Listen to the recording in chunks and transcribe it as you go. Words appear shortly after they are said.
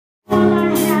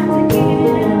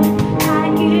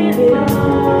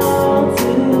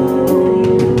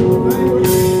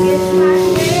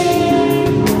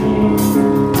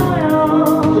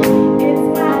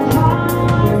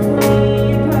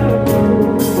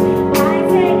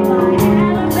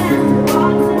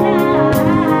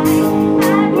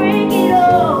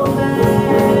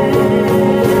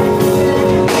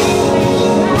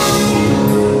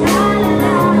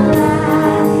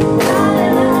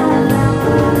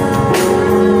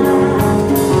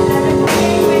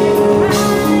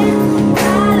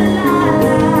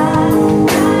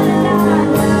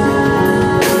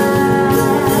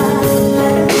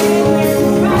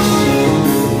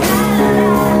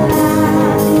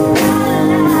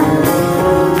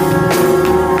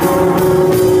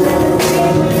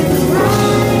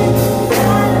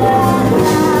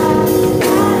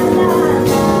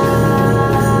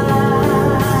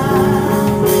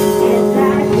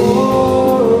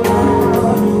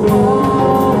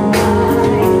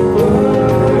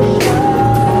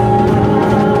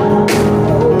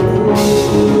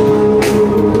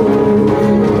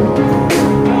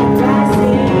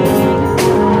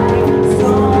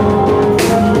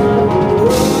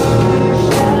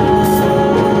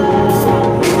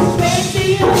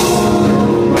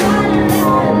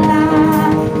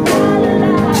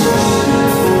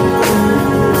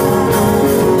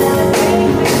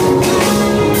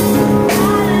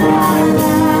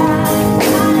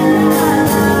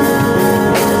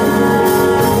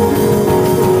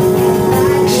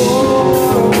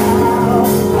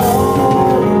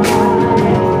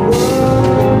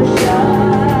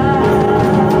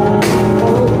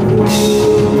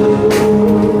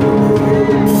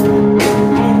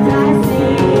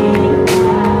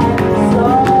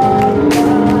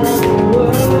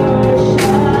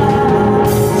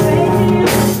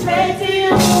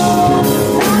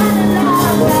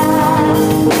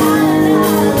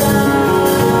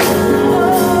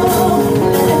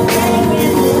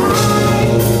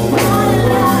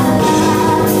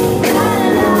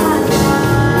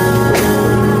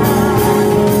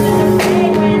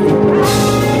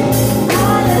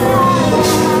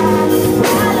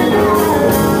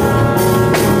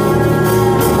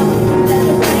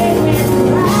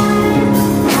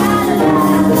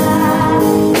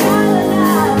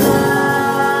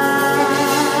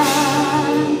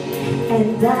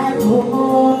I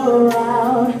pour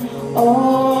out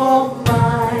all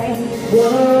my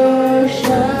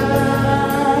worship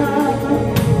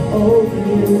over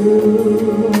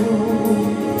you,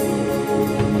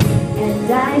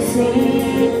 and I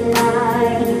sing my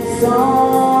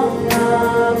song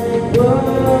of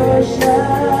worship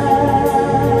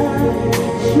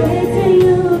straight to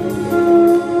you.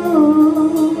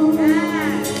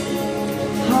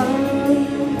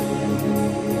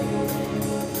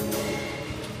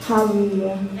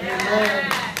 Hallelujah.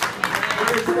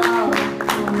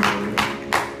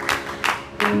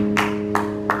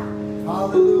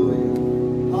 Hallelujah.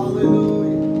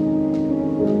 Hallelujah.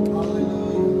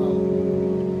 Hallelujah.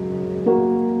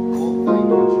 Oh, thank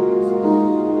you, Jesus.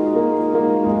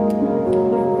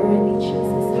 Worthy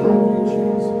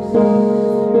Jesus.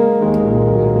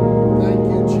 Thank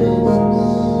you, Jesus.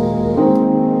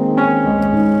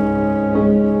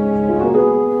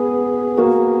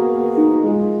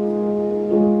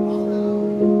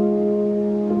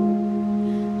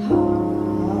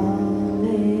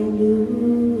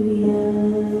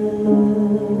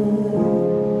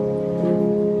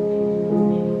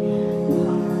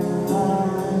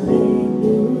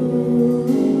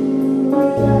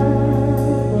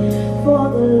 For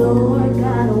the Lord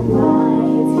God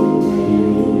Almighty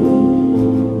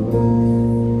reigns.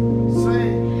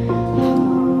 Sing.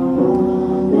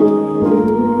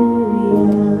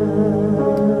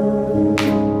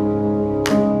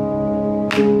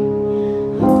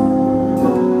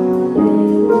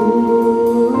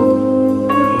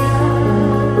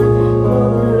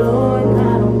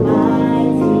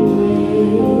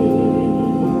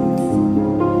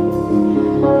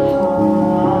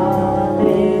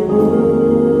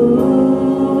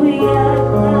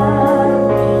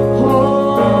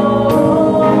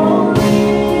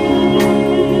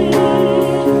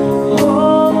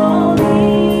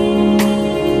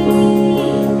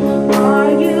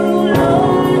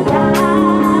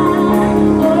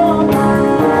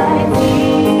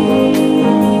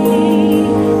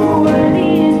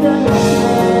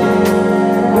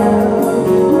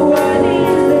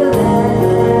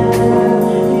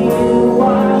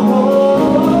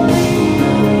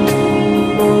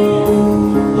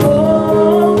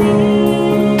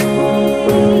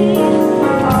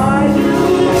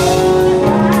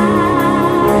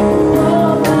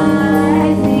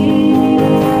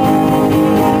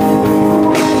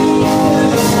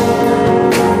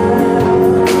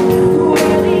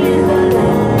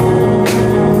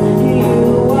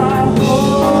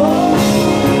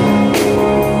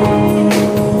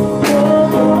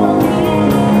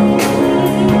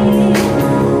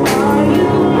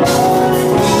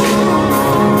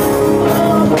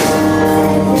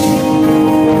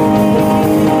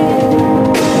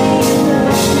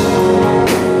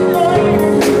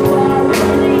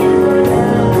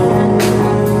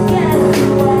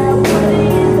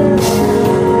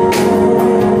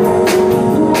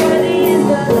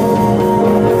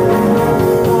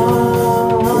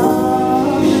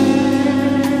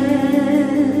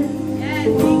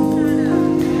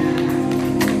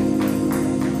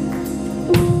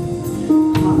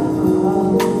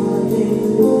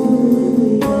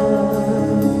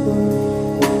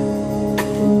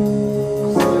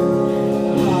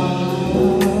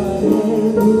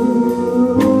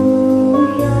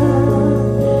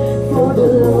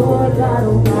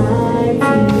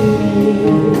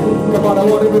 Come on, I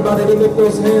want everybody to lift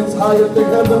those hands higher to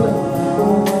heaven.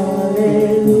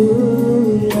 Hallelujah.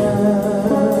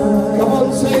 Come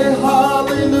on, say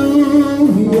hallelujah.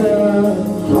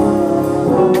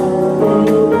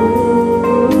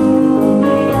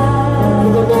 To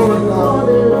the Lord God.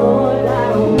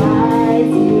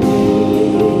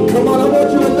 Come on, I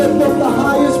want you to lift up the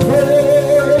highest praise.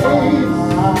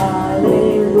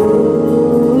 Hallelujah.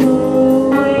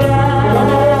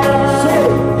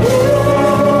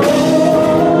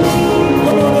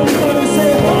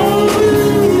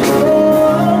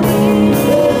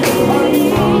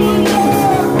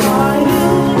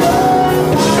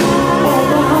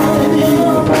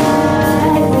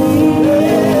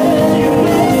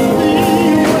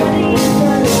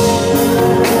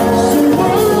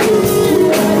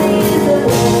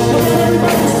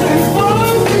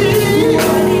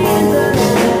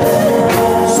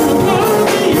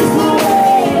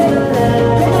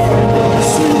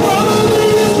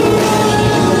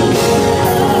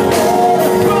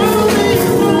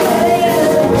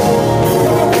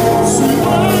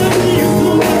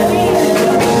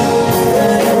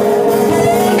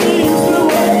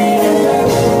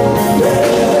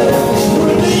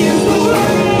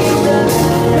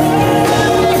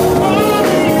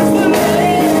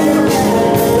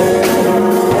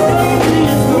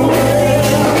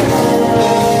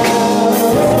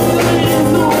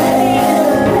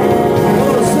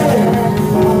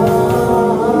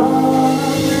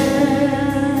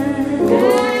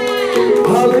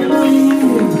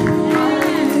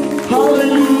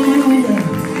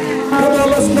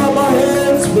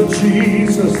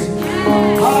 Jesus.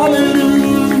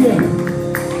 Hallelujah.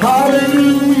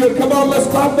 Hallelujah. Come on, let's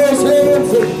clap those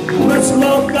hands and let's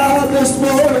love God this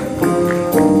morning.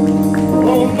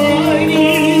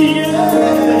 Almighty,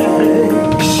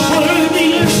 worthy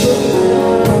is the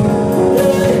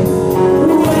Lamb.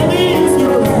 Worthy is the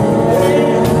Lamb.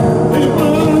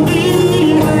 Worthy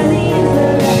is the Lamb.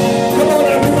 Come on,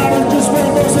 everybody, just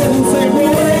wave those hands and say,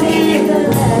 worthy.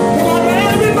 Come on,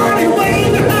 everybody,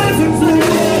 wave your hands and say,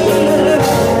 worthy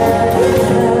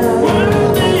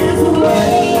is the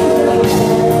Lamb.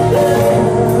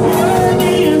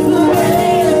 Worthy is the Lamb. Worthy is the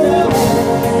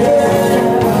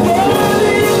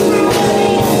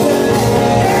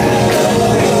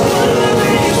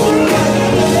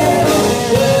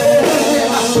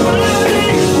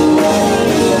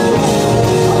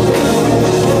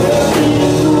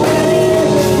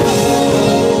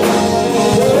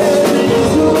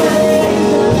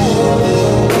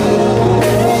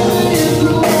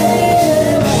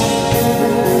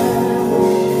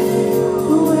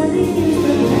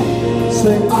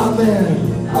Say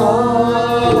amen.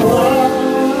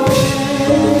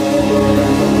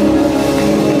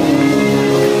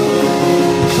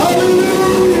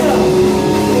 Hallelujah.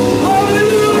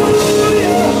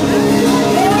 Hallelujah.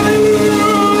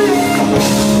 Hallelujah.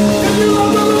 If you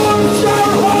love the Lord,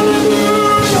 shout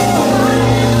hallelujah.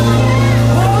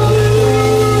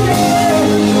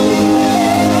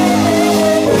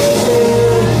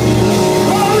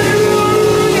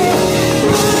 Hallelujah.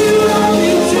 We love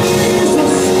you,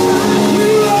 Jesus. We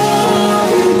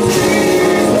love you,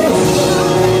 Jesus.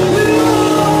 We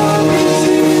love you,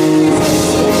 Jesus.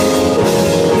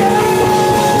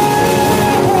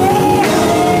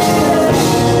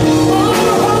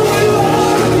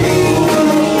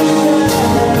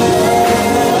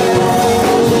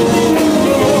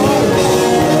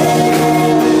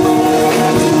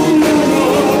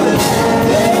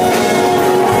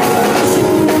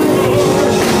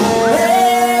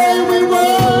 Hey, we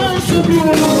worship you,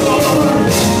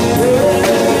 Lord.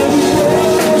 Hey, we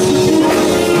worship you.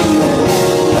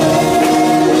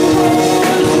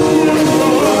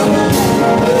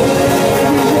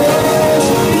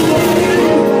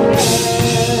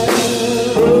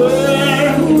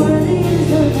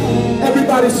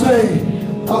 Everybody say,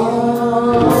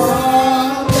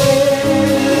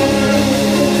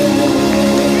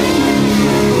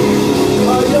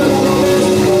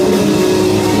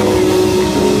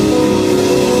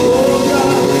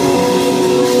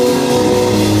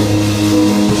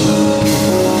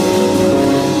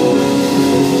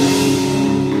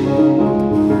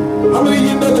 how many of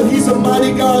you know that he's a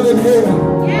mighty God in here?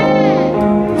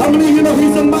 How many of you know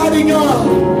he's a mighty God?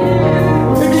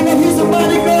 If you know he's a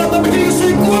mighty God, let me hear you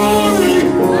say glory.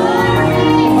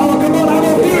 Oh, come on, I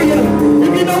don't hear you.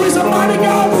 If you know he's a mighty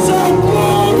God, say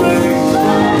glory.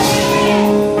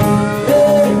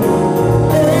 Hey,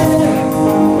 hey.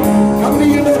 How many of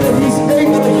you know that he's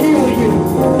able to heal you?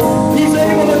 He's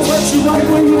able to touch you right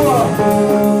where you are.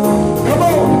 Come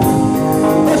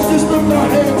on. Let's just lift our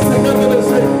hands together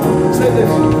and say this.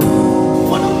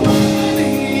 What a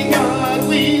mighty God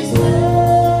we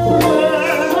serve.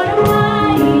 What a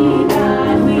mighty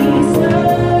God we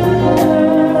serve.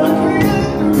 The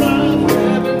creator of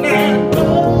heaven and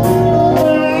earth.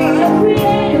 The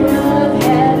creator of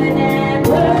heaven and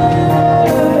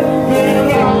earth.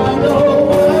 There are no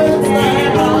words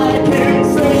that I can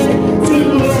say to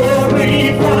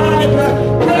glorify the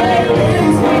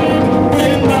praise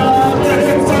when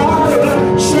others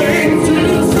are ashamed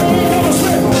to say.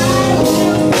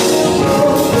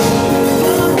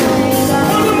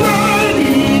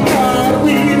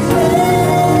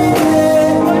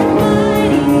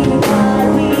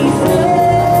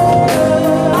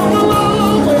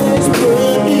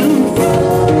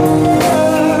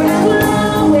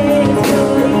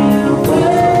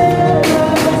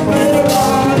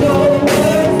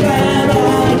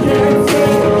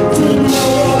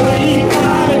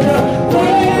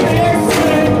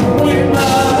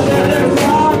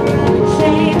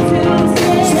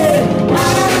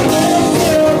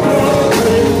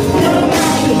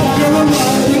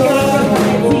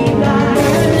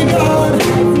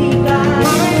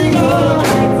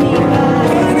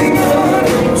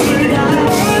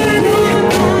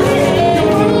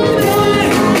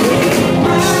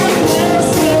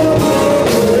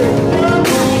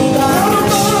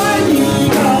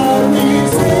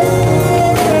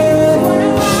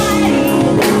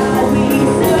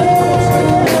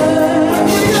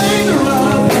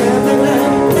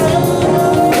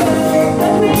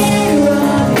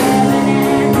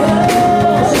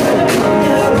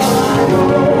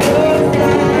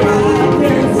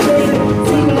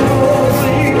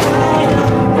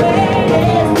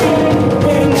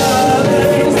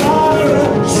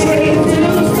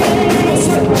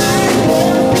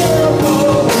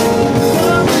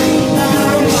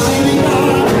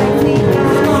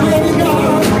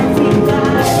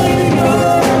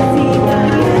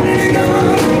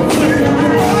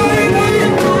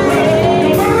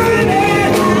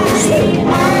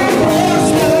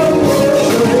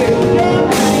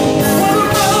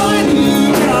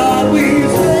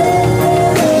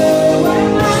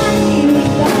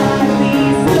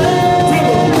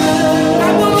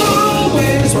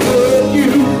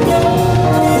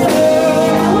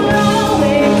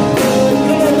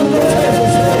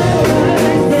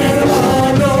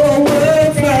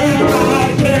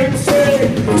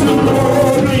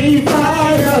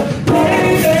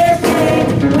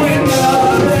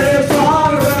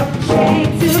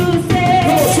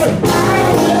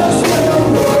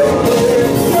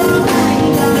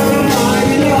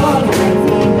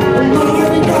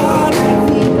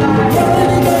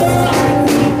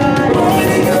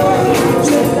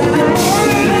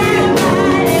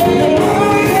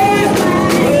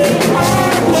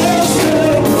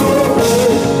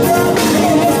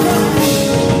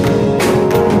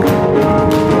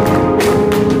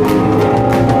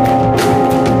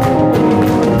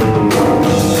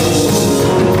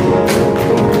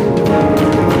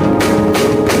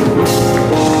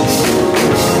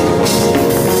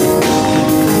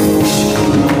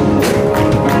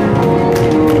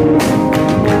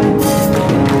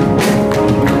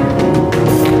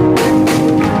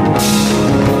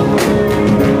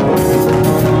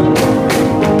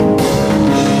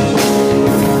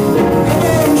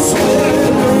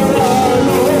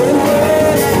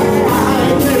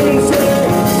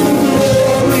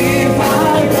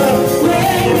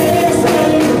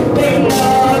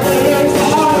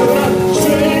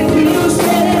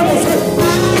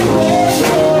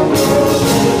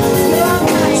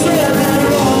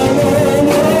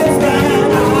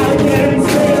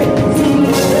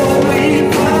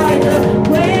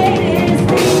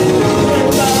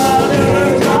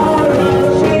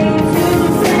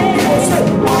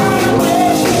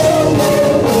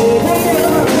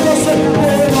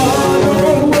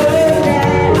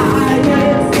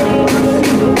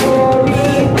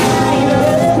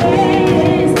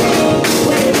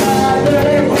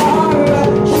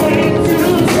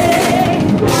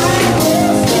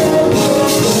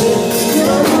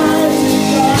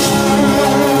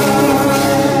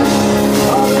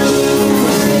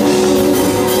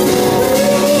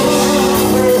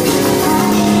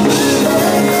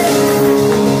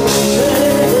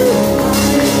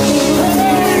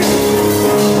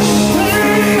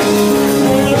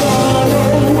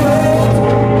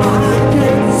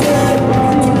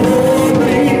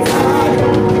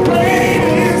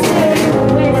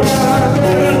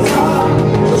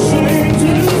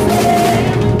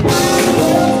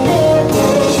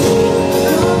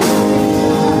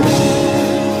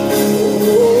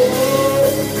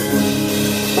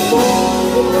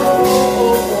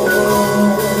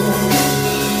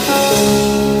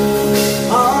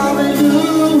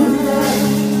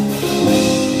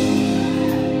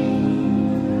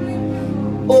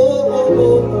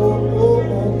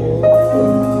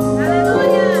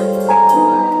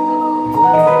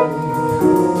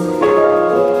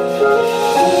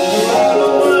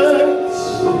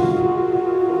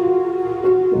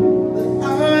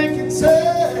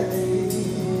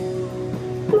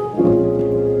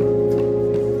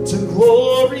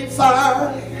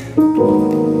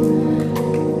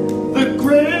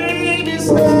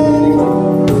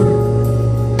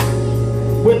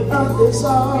 others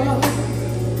are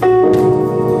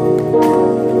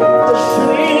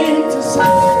ashamed to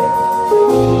say,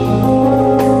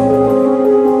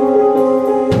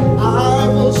 I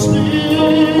will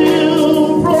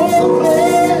still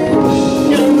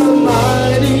proclaim you're a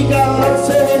mighty God.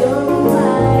 Say,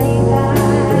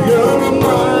 you're a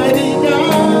mighty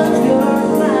God.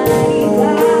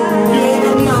 You're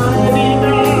a mighty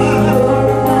God.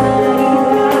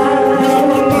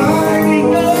 You're a mighty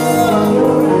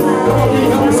God. Come on, you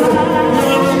help me say,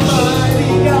 you're a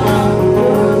mighty God.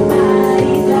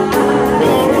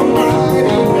 You're a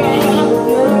mighty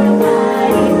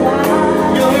God.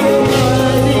 You're a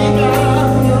mighty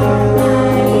God.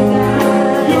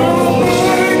 You're a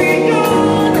mighty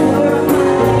God.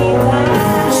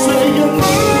 Say you're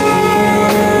mighty.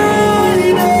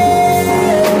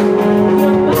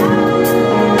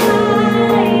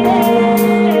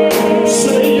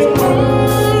 Say you're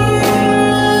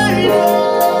mighty.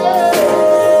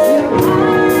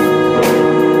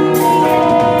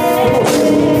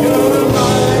 You're a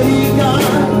mighty God.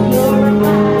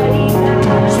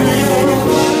 Say you're a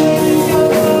mighty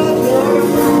God.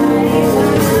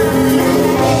 You're a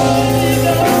mighty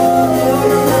God.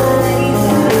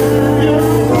 You're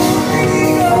a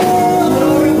mighty God.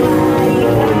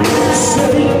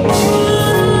 Say you're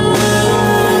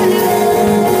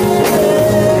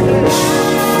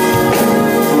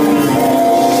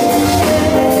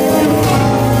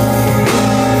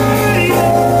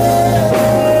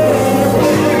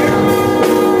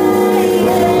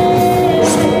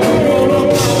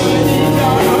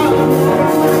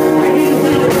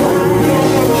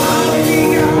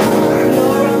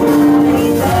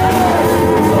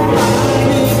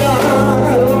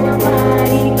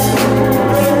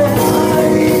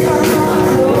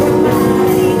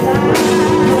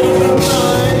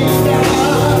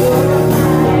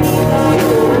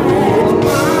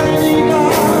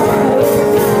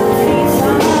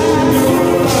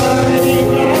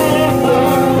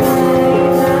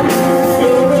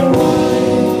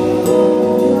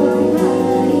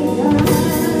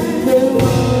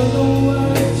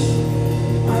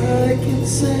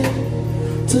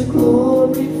to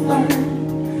glorify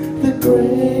the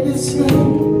greatest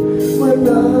name when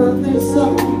others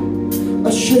are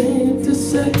ashamed to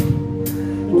say,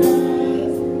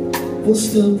 we'll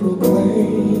still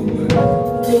proclaim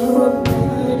you're a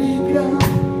mighty God,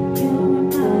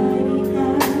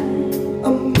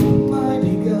 a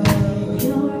mighty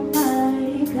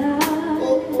God.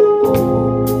 Oh, oh, oh,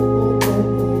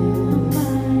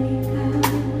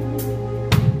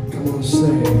 come on,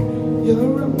 say,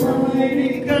 you're a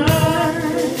mighty God,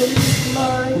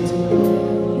 mighty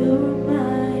God. You're a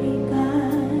mighty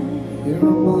God. You're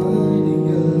a mighty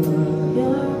God.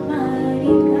 You're a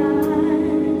mighty God.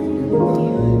 You're a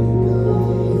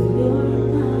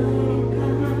mighty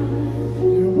God.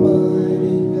 You're a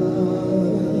mighty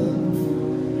God.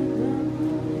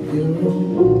 You're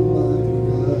a mighty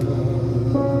God.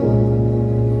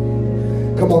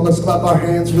 Come on, let's clap our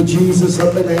hands for Jesus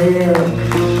up in the air.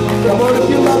 Come on, if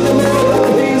you love the Lord, let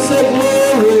me hear you say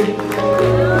glory.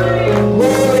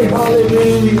 Glory,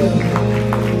 hallelujah.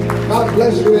 God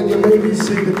bless you, and you may be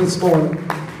seated this morning.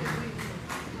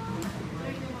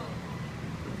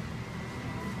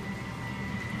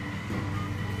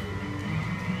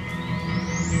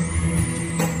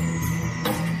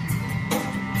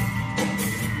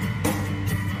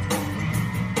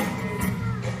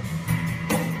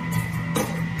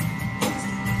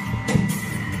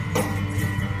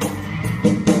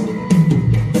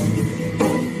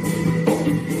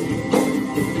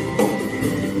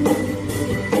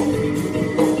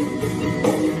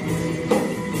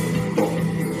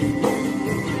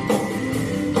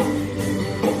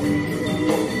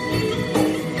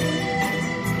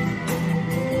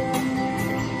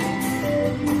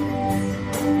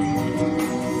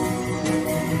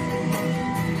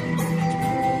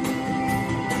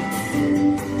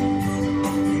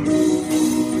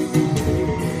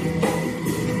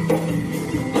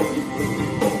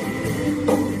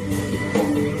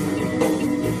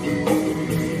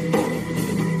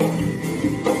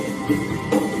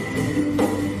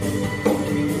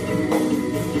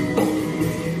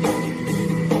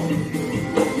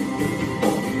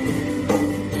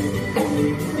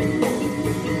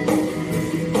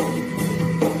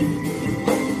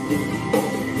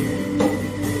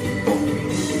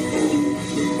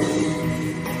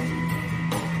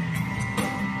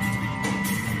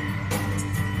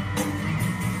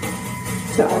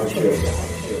 to our church.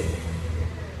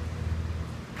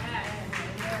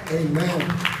 Amen.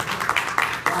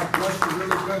 God bless you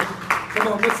really good. Come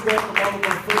on, let's welcome all of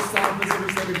our first-time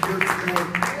visitors that are here today.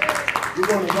 We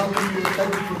want to welcome you and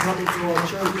thank you for coming to our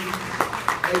church.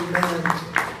 Amen.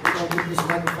 We're going to get this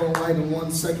microphone right in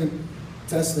 1 second.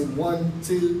 Testing 1,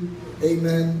 2.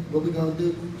 Amen. What we going to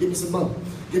do? Give me some more.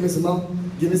 Give me some more.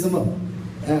 Give me some more.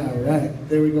 All right,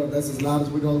 there we go. That's as loud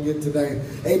as we're going to get today.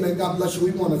 Amen. God bless you.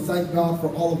 We want to thank God for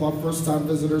all of our first-time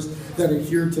visitors that are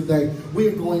here today. We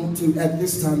are going to, at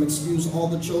this time, excuse all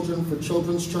the children for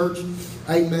Children's Church.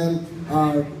 Amen.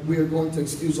 We are going to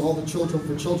excuse all the children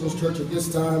for Children's Church at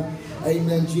this time.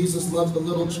 Amen. Jesus loves the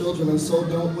little children, and so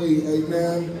don't we.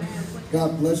 Amen.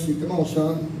 God bless you. Come on,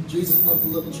 Sean. Jesus loves the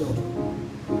little children.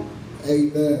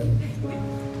 Amen.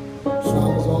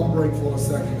 Sean was on break for a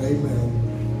second. Amen.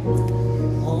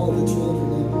 All the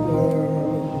children of the world,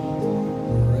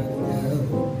 red and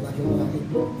yellow, black and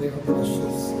white, they are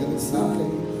precious in His sight.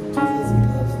 Jesus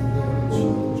loves the little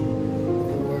children of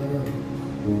the world.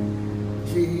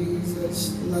 Jesus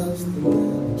loves the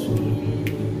little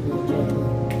children.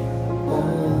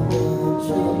 All the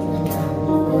children of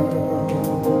the world,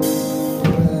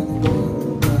 red and yellow,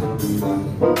 black and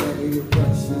white, they are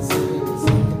precious in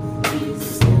His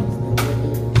sight.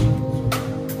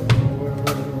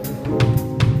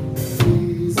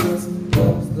 Jesus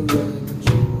loves the little children of the world. Jesus loves the little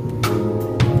children. All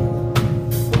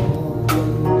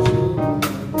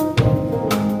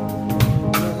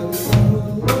the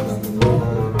children of the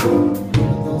world.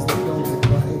 Even those that don't look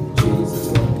right, Jesus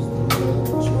loves the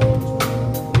little children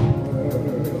of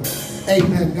the world.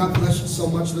 Amen. God bless you so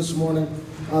much this morning.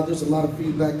 There's a lot of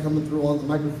feedback coming through on the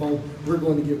microphone. We're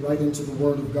going to get right into the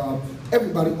Word of God.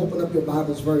 Everybody, open up your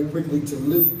Bibles very quickly to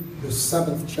Luke, the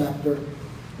 7th chapter.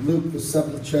 Luke, the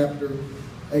 7th chapter.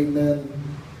 Amen.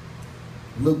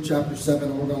 Luke chapter 7,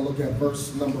 and we're going to look at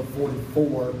verse number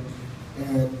 44.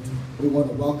 And we want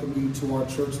to welcome you to our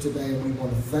church today, and we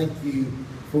want to thank you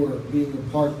for being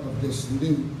a part of this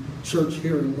new church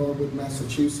here in Norwood,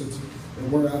 Massachusetts.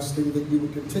 And we're asking that you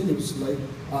would continuously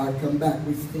come back.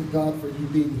 We thank God for you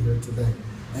being here today.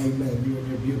 Amen. You and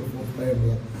your beautiful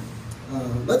family.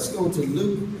 Let's go to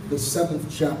Luke, the 7th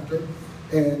chapter.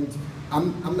 And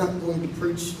I'm not going to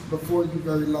preach before you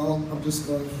very long. I'm just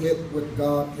going to hit what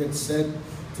God had said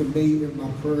to me in my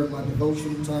prayer, my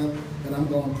devotion time. And I'm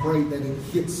going to pray that it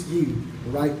hits you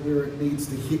right where it needs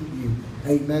to hit you.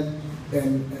 Amen.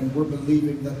 And we're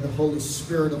believing that the Holy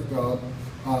Spirit of God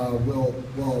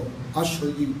will usher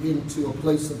you into a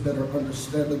place of better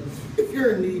understanding. If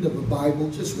you're in need of a Bible,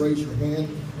 just raise your hand.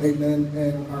 Amen.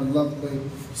 And our lovely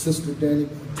sister Danny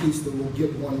Batista will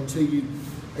get one to you.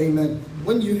 Amen.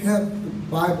 When you have the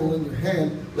Bible in your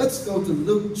hand, let's go to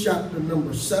Luke chapter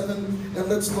number 7 and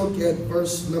let's look at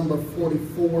verse number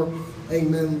 44.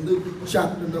 Amen. Luke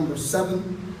chapter number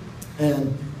 7,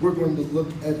 and we're going to look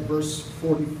at verse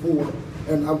 44.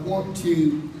 And I want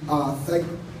to thank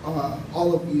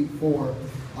all of you for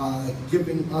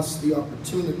giving us the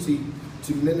opportunity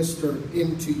to minister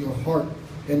into your heart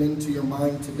and into your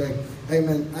mind today.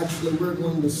 Amen. Actually, we're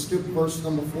going to skip verse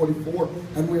number 44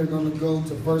 and we're going to go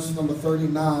to verse number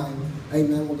 39.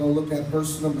 Amen. We're going to look at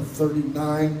verse number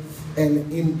 39.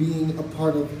 And in being a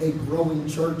part of a growing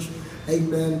church,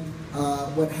 amen,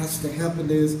 what has to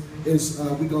happen is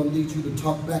we're going to need you to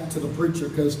talk back to the preacher,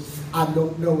 because I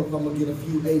don't know if I'm going to get a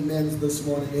few amens this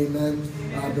morning. Amen.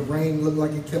 The rain looked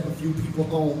like it kept a few people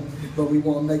home, but we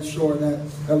want to make sure that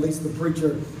at least the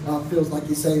preacher feels like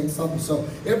he's saying something. So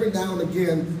every now and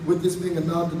again, with this being a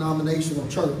non-denominational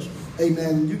church,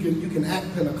 amen, you can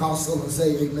act Pentecostal and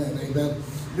say amen, amen.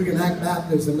 You can act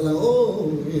Baptist and be like, oh,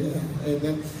 yeah,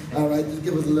 amen. All right, just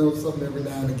give us a little something every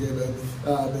now and again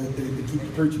to keep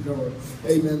the preacher going.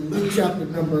 Amen. Luke chapter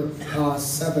number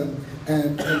 7,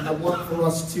 and I want for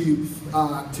us to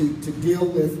deal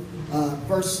with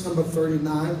verse number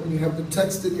 39. When you have the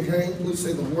text in your hand, please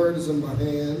say, the word is in my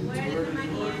hand. Word is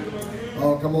in my hand.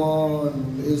 Oh, come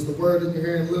on. Is the word in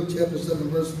your hand? Luke chapter 7,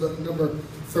 verse number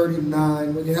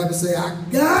 39. When you have it, say, I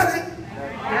got it.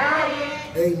 I got it.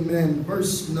 Amen.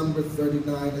 Verse number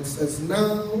 39, it says,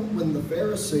 now when the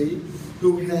Pharisee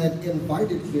who had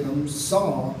invited him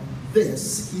saw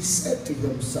this, he said to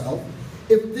himself,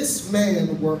 if this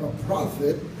man were a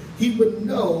prophet, he would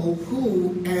know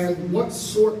who and what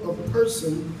sort of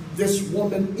person this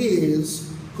woman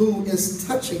is who is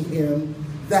touching him,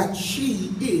 that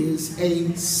she is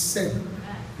a sinner.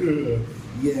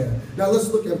 Yeah. Now let's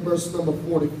look at verse number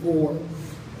 44.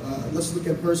 Let's look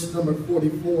at verse number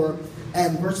 44.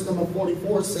 And verse number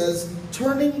 44 says,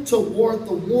 turning toward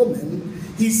the woman,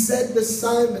 he said to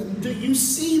Simon, do you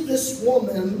see this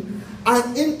woman? I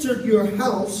entered your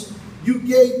house. You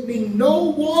gave me no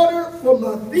water for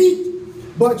my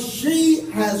feet, but she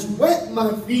has wet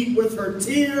my feet with her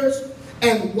tears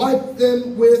and wiped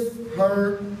them with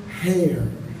her hair.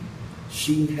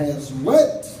 She has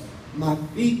wet my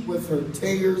feet with her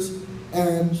tears,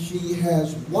 and she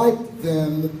has wiped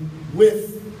them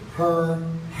with her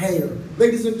hair.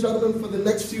 Ladies and gentlemen, for the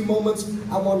next few moments,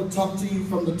 I want to talk to you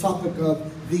from the topic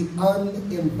of the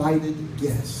uninvited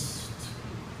guest.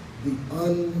 The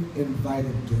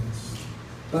uninvited guest.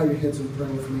 Bow your heads and pray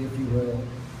with me, if you will.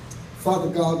 Father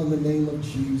God, in the name of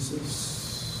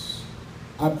Jesus,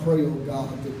 I pray, oh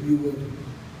God, that you would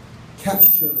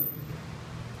capture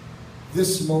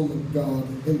this moment, God,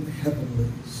 in the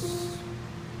heavenlies.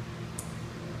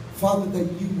 Father,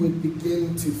 that you would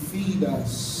begin to feed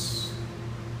us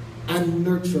and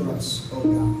nurture us, oh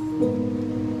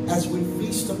God, as we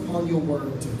feast upon your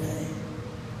word today.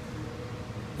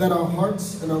 That our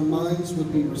hearts and our minds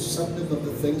would be receptive of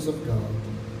the things of God.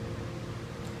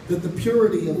 That the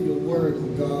purity of your word,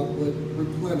 oh God, would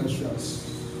replenish us.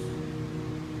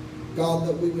 God,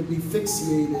 that we would be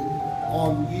fixated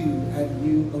on you and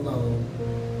you alone.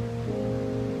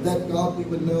 That, God, we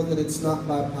would know that it's not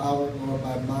by power nor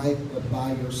by might, but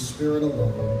by your Spirit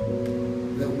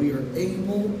alone, that we are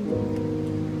able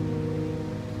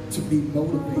to be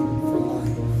motivated for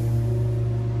life.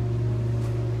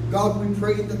 God, we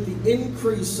pray that the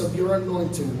increase of your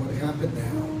anointing would happen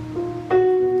now.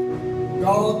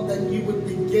 God, that you would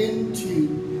begin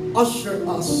to usher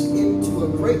us into a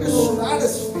greater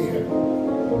stratosphere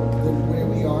than where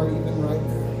we are even right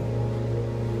now.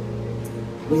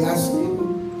 We ask you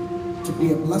to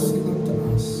be a blessing unto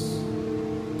us.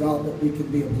 God, that we can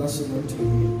be a blessing unto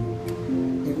you.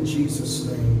 In Jesus'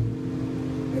 name.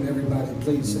 And everybody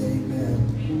please say amen.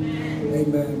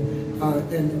 Amen.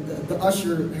 And the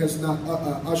usher has not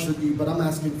ushered you, but I'm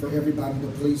asking for everybody to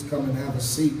please come and have a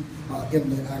seat in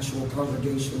the actual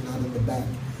congregation, not in the back.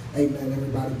 Amen.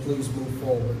 Everybody please move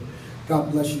forward.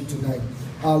 God bless you tonight.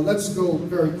 Let's go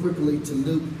very quickly to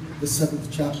Luke, the 7th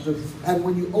chapter. And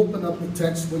when you open up the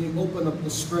text, when you open up the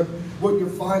script, what you're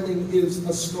finding is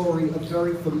a story, a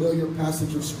very familiar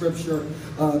passage of scripture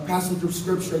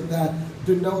that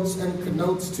denotes and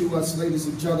connotes to us, ladies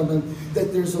and gentlemen,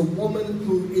 that there's a woman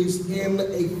who is in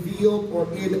a field or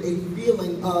in a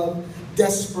feeling of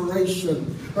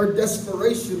desperation. Her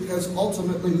desperation has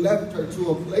ultimately left her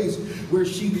to a place where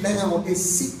she now is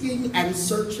seeking and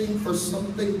searching for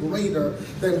something greater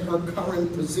than her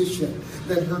current position,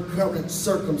 than her current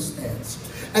circumstance.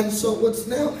 And so what's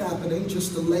now happening,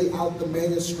 just to lay out the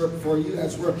manuscript for you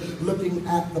as we're looking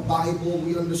at the Bible,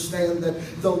 we understand that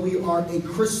though we are a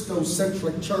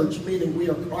Christocentric church, meaning we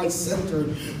are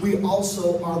Christ-centered, we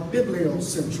also are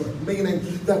bibliocentric, meaning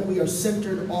that we are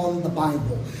centered on the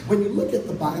Bible. When you look at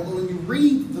the Bible and you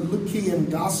read the Lukean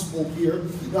gospel here,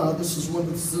 this is one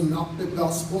of the synoptic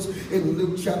gospels in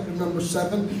Luke chapter number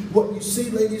 7, what you see,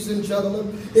 ladies and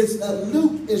gentlemen, is that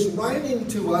Luke is writing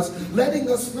to us, letting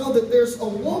us know that there's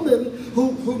a woman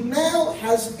who now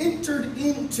has entered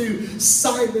into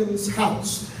Simon's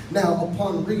house. Now,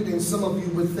 upon reading, some of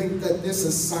you would think that this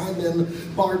is Simon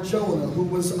Bar-Jonah, who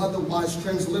was otherwise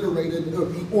transliterated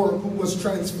or who was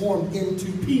transformed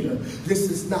into Peter. This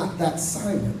is not that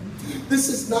Simon. This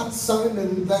is not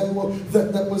Simon that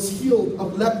was healed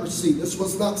of leprosy. This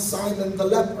was not Simon the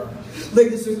leper.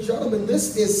 Ladies and gentlemen,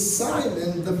 this is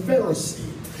Simon the Pharisee.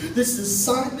 This is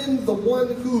Simon, the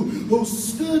one who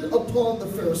stood upon the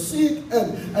Pharisee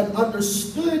and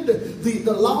understood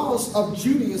the laws of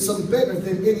Judaism better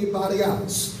than anybody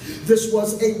else. This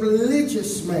was a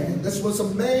religious man. This was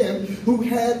a man who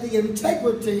had the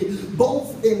integrity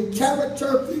both in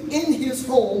character, in his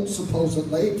home,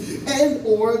 supposedly, and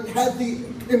or had the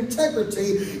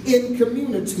integrity in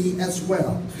community as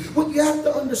well. What you have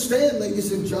to understand,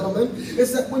 ladies and gentlemen,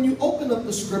 is that when you open up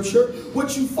the scripture,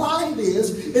 what you find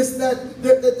is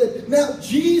that now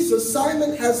Jesus,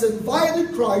 Simon has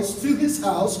invited Christ to his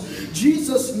house.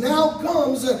 Jesus now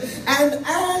comes, and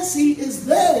as he is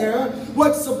there,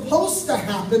 what's supposed to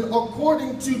happen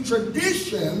according to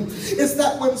tradition is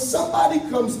that when somebody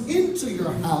comes into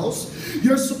your house,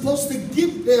 you're supposed to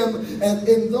give them, and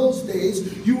in those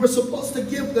days, you were supposed to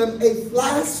give them a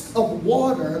flask of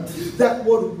water that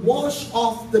would wash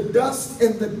off the dust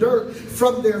and the dirt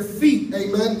from their feet,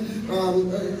 amen,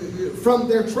 from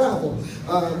their travel.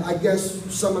 I guess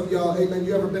some of y'all, amen,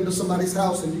 you ever been to somebody's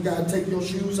house and you got to take your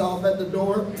shoes off at the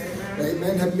door?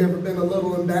 Amen. Have you ever been a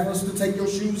little embarrassed to take your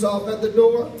shoes off at the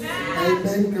door?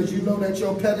 Amen. Because you know that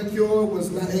your pedicure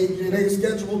was not, it ain't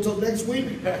scheduled till next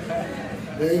week.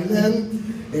 Amen.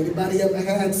 Anybody ever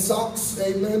had socks,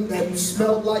 amen, that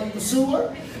smelled like the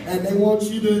sewer? And they want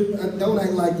you to, don't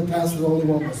act like the pastor only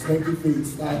wants stinky feet.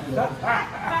 Stop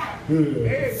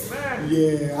it.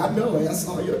 Yeah, I know. I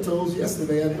saw your toes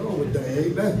yesterday. I know it.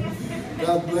 Amen.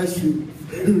 God bless you.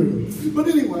 But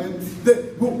anyway,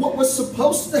 what was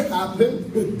supposed to happen,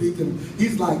 Deacon,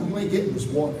 he's like, you ain't getting this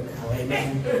water now,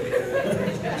 amen.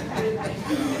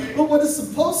 But what is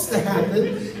supposed to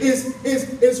happen is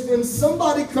when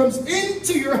somebody comes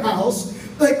into your house,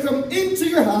 they come into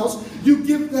your house, you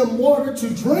give them water to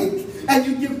drink and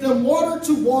you give them water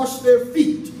to wash their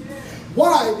feet.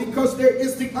 Why? Because there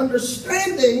is the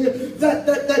understanding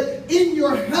that in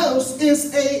your house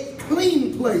is a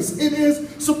clean place. It is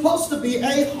supposed to be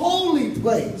a holy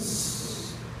place.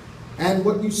 And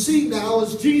what you see now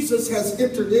is Jesus has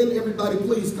entered in. Everybody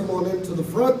please come on into the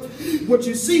front. What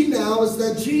you see now is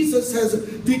that Jesus has,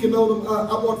 Deacon Odom,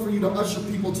 I want for you to usher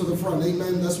people to the front.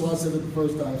 Amen. That's why I said it the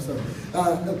first time. So,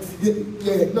 no.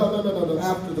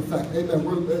 After the fact. Amen.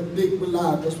 We're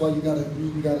live. That's why you gotta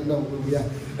know where we at.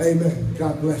 Amen.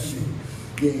 God bless you.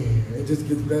 Yeah, it just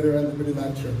gets better at the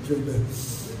Midnight Church. Amen.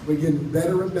 We're getting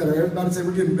better and better. Everybody say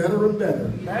we're getting better and better.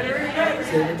 Better and better.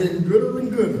 Say we're getting gooder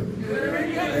and gooder. Gooder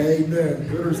and gooder. Amen.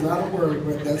 Gooder's not a word,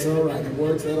 but that's all right. It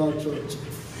works at our church.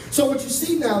 So what you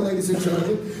see now, ladies and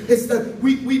gentlemen, is that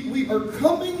we're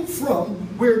coming from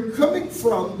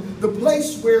the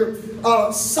place where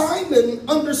Simon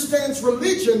understands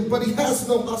religion, but he has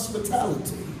no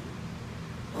hospitality.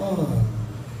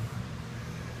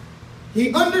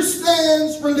 He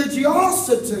understands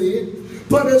religiosity,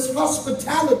 but his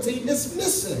hospitality is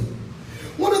missing.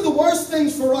 One of the worst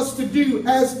things for us to do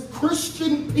as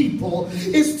Christian people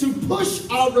is to push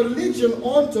our religion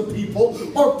onto people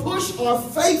or push our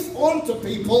faith onto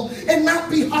people and not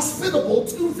be hospitable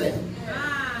to them.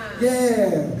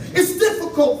 Yeah. It's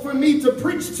difficult for me to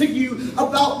preach to you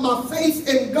about my faith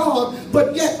in God,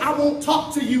 but yet I won't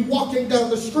talk to you walking down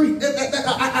the street.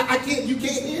 I can't, you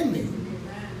can't hear me.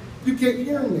 You can't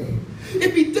hear me.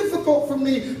 It'd be difficult for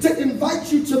me to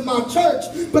invite you to my church,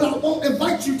 but I won't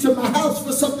invite you to my house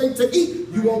for something to eat.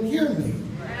 You won't hear me.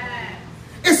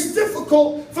 It's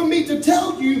difficult for me to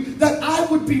tell you that I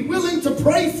would be willing to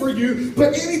pray for you,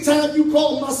 but anytime you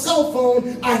call my cell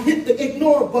phone, I hit the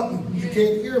ignore button. You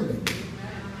can't hear me.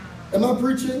 Am I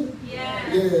preaching?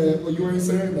 Yeah. Well, you ain't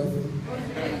saying nothing.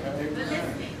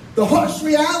 The harsh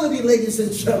reality, ladies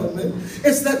and gentlemen,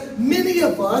 is that many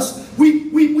of us, we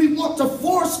want to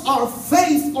force our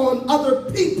faith on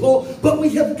other people, but we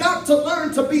have got to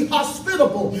learn to be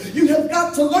hospitable. You have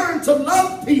got to learn to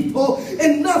love people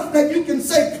enough that you can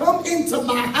say, come into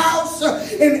my house,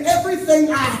 and everything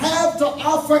I have to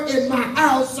offer in my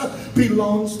house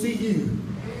belongs to you.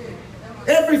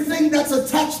 Everything that's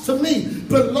attached to me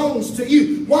belongs to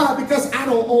you. Why? Because I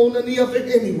don't own any of it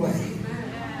anyway.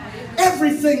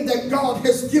 Everything that God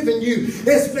has given you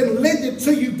has been lended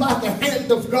to you by the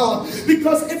hand of God.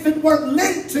 Because if it weren't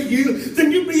lent to you, then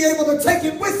you'd be able to take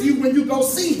it with you when you go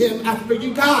see him after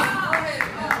you die.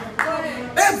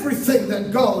 Everything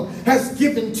that God has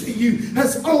given to you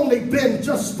has only been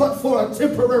just but for a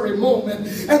temporary moment.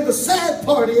 And the sad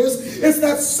part is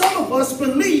that some of us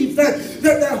believe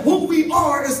that who we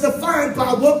are is defined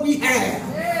by what we have.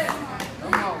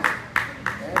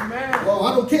 Well,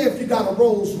 I don't care if you got a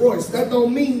Rolls Royce. That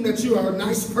don't mean that you are a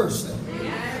nice person.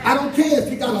 I don't care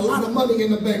if you got a lot of money in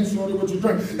the bank, shorty, what you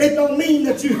drink. It don't mean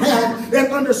that you have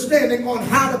an understanding on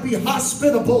how to be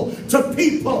hospitable to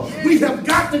people. We have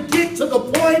got to get to the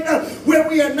point where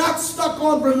we are not stuck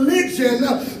on religion,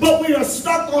 but we are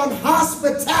stuck on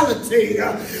hospitality.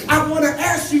 I want to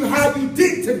ask you how you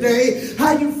did today,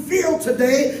 how you feel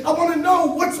today. I want to know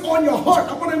what's on your heart.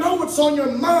 I want to know what's on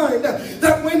your mind.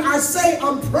 That when I say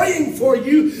I'm praying for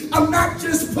you, I'm not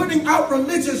just putting out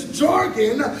religious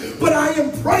jargon, but I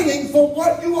am praying for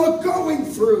what you are going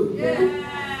through.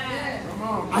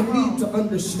 I need to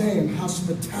understand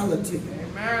hospitality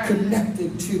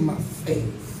connected to my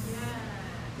faith.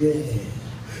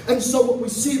 And so what we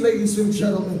see, ladies and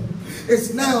gentlemen,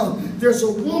 is now there's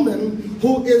a woman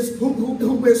who is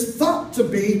thought to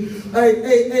be a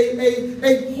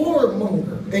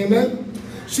whoremonger. Amen.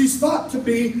 She's thought to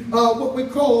be what we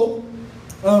call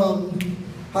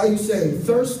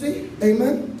thirsty.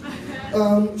 Amen.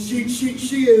 She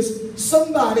is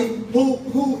somebody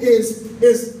who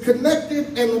is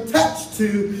connected and attached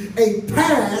to a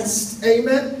past,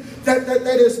 amen, that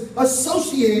is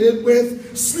associated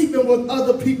with sleeping with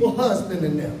other people's husbands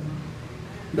and them.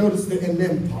 Notice the "and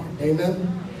them" part, amen.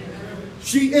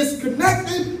 She is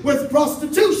connected with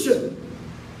prostitution,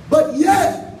 but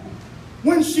yet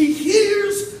when she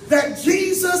hears that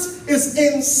Jesus is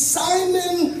in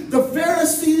Simon the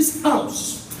Pharisee's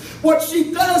house, what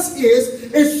she does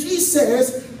is she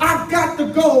says, I've got to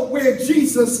go where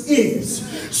Jesus is.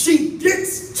 She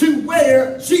gets to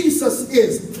where Jesus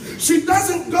is. She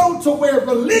doesn't go to where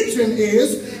religion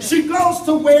is. She goes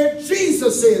to where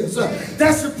Jesus is.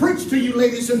 That should preach to you,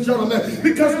 ladies and gentlemen,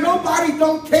 because nobody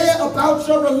don't care about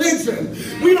your religion.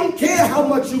 We don't care how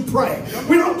much you pray.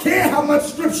 We don't care how much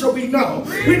scripture we know.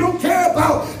 We don't care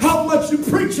about how much you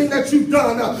preaching that you've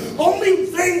done. Only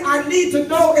thing I need to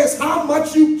know is how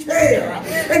much you care.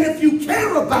 And if you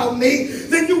care about me,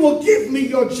 then you will give me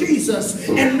your Jesus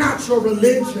and not your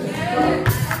religion.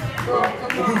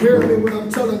 You hear me when I'm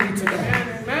telling you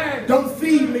today? Don't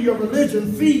feed me your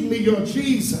religion, feed me your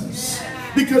Jesus.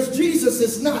 Because Jesus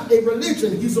is not a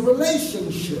religion, he's a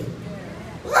relationship.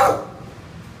 Oh,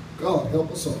 God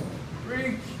help us all.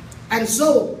 And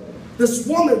so, this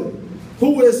woman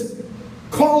who is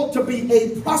called to be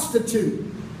a prostitute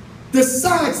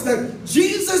decides that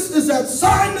Jesus is at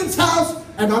Simon's house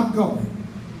and I'm going.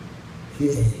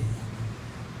 Yeah.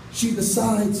 She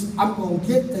decides I'm going to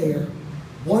get there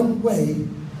one way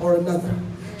or another.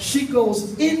 She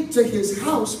goes into his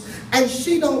house and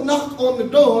she don't knock on the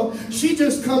door. She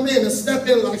just come in and step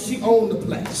in like she owned the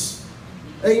place.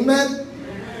 Amen.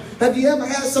 Have you ever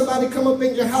had somebody come up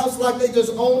in your house like they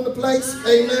just own the place?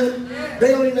 Amen.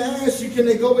 They don't even ask you, can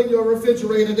they go in your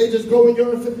refrigerator? They just go in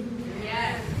your refrigerator.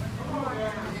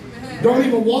 Don't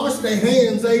even wash their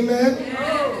hands. Amen.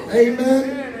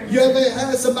 Amen. You ever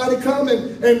had somebody come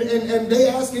and they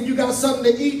asking you got something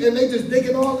to eat and they just dig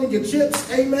it all in your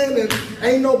chips? Amen. And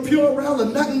ain't no Purell or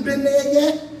nothing been there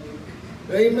yet?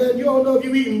 Amen. You don't know if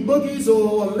you're eating boogies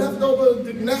or leftover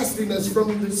nastiness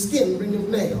from the skin from your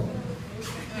nail.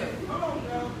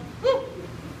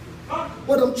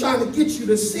 What I'm trying to get you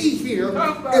to see here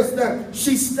is that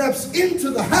she steps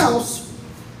into the house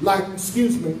like,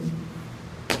 excuse me,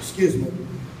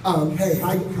 hey,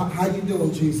 how you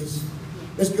doing, Jesus?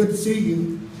 It's good to see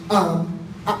you. I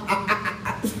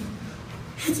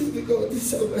think we're going to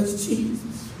so much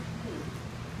Jesus.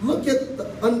 Look at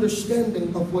the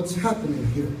understanding of what's happening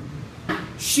here.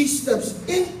 She steps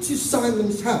into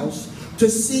Simon's house to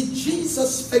see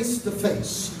Jesus face to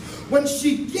face. When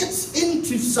she gets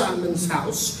into Simon's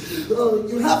house,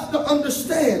 you have to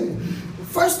understand,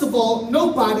 first of all,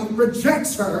 nobody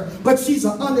rejects her, but she's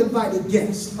an uninvited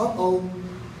guest. Uh-oh.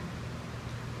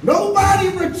 Nobody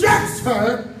rejects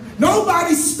her.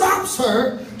 Nobody stops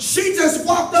her. She just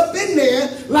walked up in there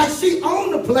like she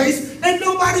owned the place and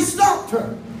nobody stopped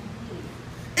her.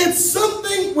 It's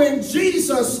something when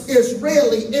Jesus is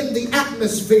really in the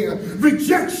atmosphere.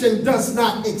 Rejection does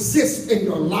not exist in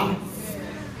your life.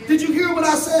 Did you hear what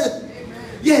I said?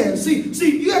 Yeah, see,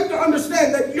 you have to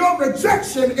understand that your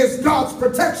rejection is God's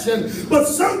protection. But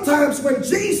sometimes when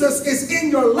Jesus is in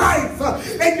your life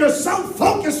and you're so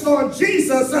focused on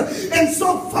Jesus and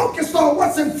so focused on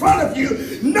what's in front of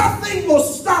you, nothing will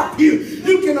stop you.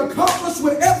 You can accomplish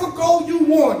whatever goal you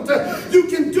want. You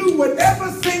can do whatever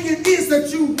thing it is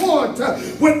that you want.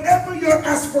 Whatever your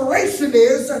aspiration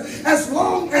is, as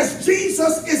long as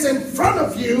Jesus is in front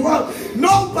of you,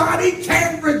 nobody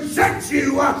can reject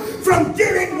you from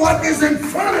getting what is in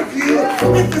front of you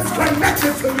if it's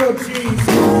connected to your Jesus.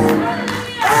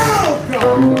 Oh,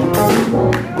 God.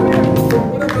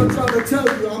 What am I trying to tell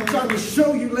you? I'm trying to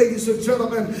show you, ladies and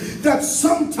gentlemen, that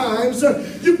sometimes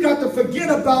you've got to forget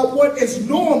about what is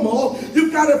normal.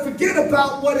 You've got to forget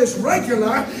about what is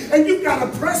regular. And you've got to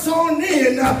press on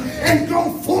in and go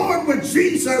forward with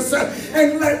Jesus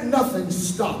and let nothing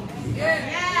stop you.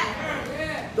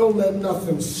 Don't let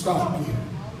nothing stop you.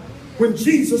 When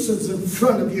Jesus is in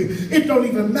front of you, it don't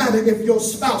even matter if your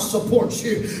spouse supports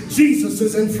you. Jesus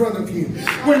is in front of you.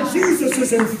 When Jesus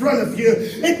is in front of you,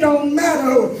 it don't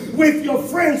matter if your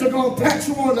friends are going to pat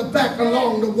you on the back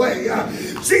along the way.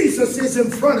 Jesus is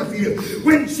in front of you.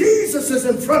 When Jesus is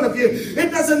in front of you, it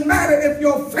doesn't matter if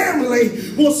your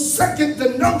family will second the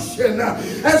notion.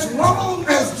 As long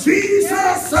as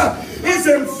Jesus is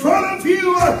in front of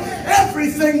you,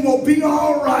 everything will be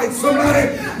all right.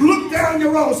 Somebody look down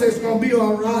your row and say, it's going to be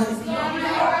all right.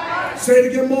 Say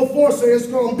it again more force. Say it's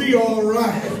going to be all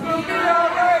right.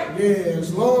 Yeah,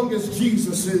 as long as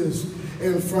Jesus is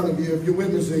in front of you. If you're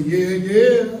with me, say,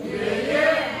 yeah.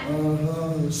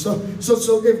 So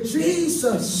if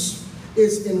Jesus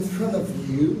is in front of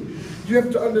you, you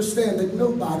have to understand that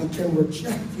nobody can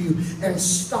reject you and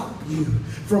stop you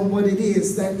from what it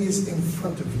is that is in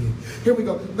front of you. Here we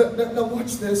go. Now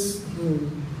watch this.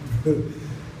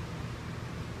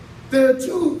 There are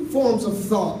two forms of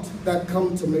thought that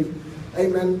come to me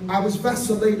Amen. I was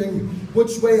vacillating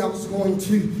which way I was going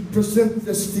to present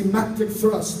this thematic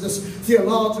thrust, this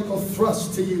theological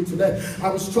thrust to you today. I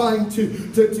was trying to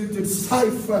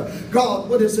decipher, God,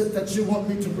 what is it that you want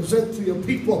me to present to your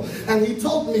people? And he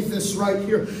told me this right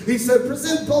here. He said,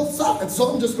 present both sides. So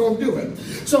I'm just going to do it.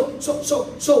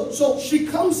 So she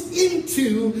comes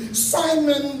into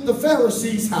Simon the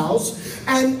Pharisee's house,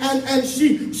 and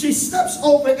she steps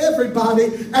over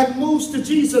everybody and moves to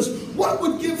Jesus. What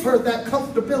would give her that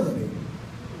comfortability?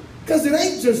 Because it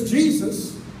ain't just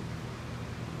Jesus.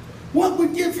 What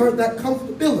would give her that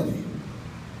comfortability?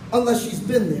 Unless she's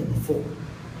been there before.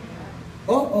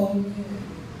 Uh-oh.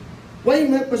 Wait a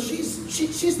minute, but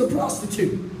she's the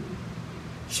prostitute.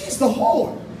 She's the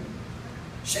whore.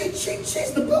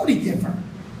 She's the booty giver.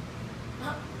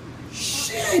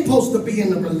 She ain't supposed to be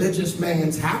in the religious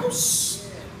man's house.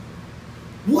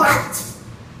 What?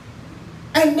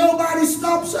 And nobody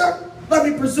stops her? Let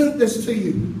me present this to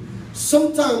you.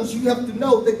 Sometimes you have to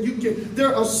know that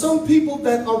there are some people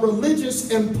that are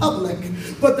religious in public,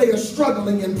 but they are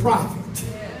struggling in private.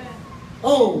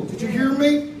 Oh, did you hear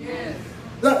me?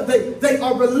 They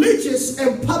are religious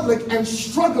in public and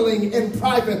struggling in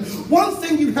private. One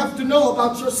thing you have to know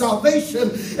about your salvation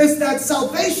is that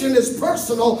salvation is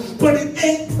personal, but it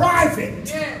ain't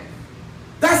private.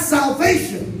 That's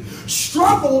salvation.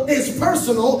 Struggle is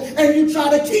personal, and you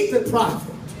try to keep it private.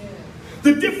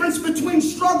 The difference between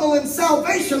struggle and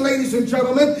salvation, ladies and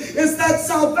gentlemen, is that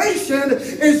salvation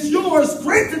is yours,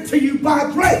 granted to you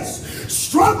by grace.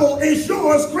 Struggle is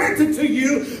yours, granted to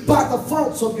you by the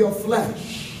faults of your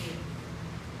flesh.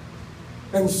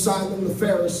 And Simon the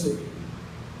Pharisee,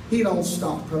 he don't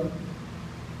stop her.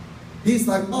 He's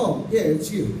like, oh, yeah, it's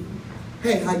you.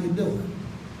 Hey, how you doing?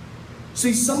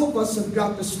 See, some of us have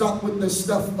got to stop with this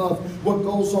stuff of what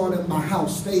goes on in my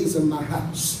house stays in my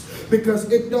house.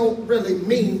 Because it don't really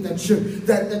mean that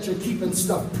you're keeping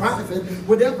stuff private.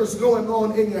 Whatever's going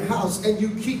on in your house and you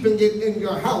keeping it in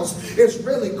your house is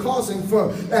really causing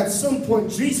for, at some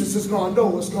point, Jesus is going to know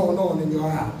what's going on in your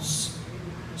house.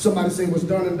 Somebody say, what's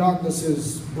done in darkness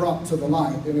is brought to the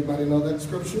light. Anybody know that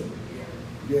scripture?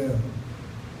 Yeah.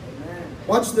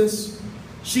 Watch this.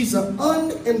 She's an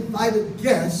uninvited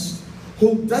guest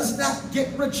who does not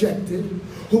get rejected,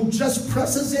 who just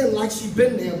presses in like she's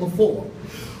been there before.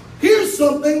 Here's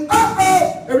something.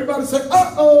 Uh-oh. Everybody say,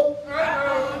 uh-oh.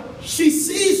 Uh-oh. She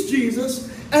sees Jesus,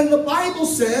 and the Bible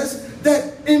says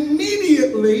that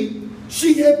immediately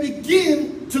she had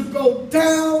begun to go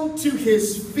down to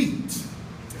his feet.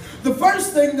 The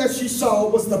first thing that she saw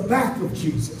was the back of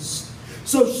Jesus.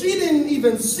 So she didn't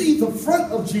even see the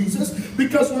front of Jesus,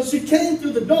 because when she came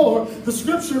through the door, the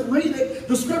scripture, read it,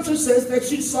 the scripture says that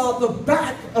she saw the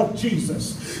back of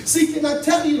Jesus. See, can I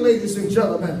tell you, ladies and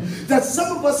gentlemen, that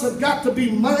some of us have got to be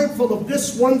mindful of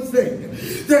this one thing,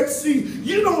 that see,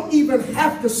 you don't even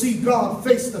have to see God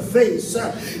face to face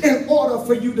in order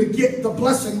for you to get the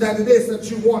blessing that it is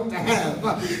that you want to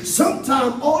have.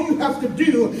 Sometimes all you have to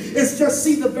do is just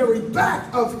see the very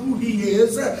back of who he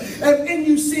is, and in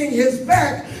you seeing his back,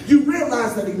 you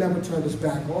realize that he never turned his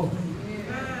back on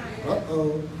you.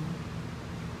 Uh-oh.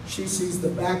 She sees the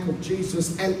back of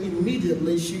Jesus, and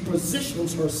immediately she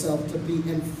positions herself to be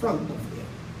in front of him.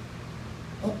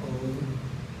 Uh-oh.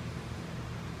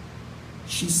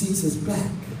 She sees his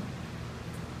back,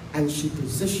 and she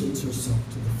positions herself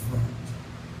to the front.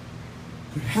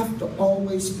 You have to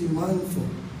always be mindful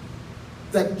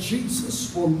that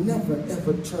Jesus will never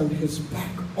ever turn his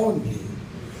back on you.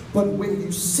 But when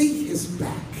you see his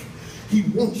back, he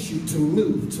wants you to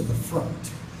move to the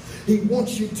front. He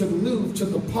wants you to move to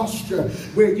the posture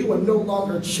where you are no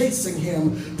longer chasing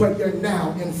him, but you're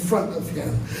now in front of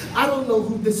him. I don't know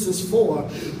who this is for,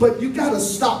 but you got to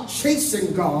stop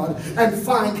chasing God and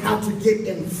find how to get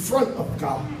in front of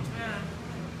God.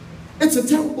 It's a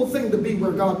terrible thing to be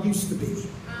where God used to be.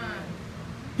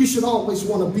 You should always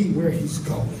want to be where he's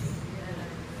going.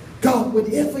 God,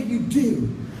 whatever you do,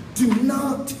 do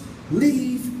not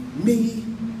leave me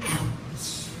out.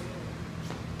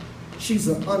 She's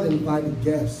an uninvited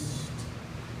guest,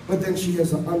 but then she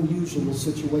has an unusual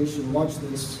situation. Watch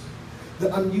this.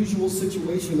 The unusual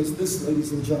situation is this,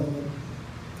 ladies and gentlemen.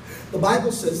 The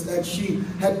Bible says that she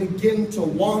had begun to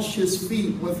wash his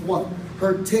feet with what?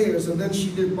 Her tears, and then she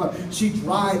did what? She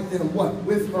dried them what?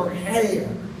 With her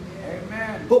hair.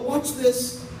 Amen. But watch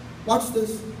this,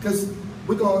 because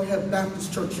we're going to have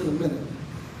Baptist church in a minute.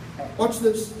 Watch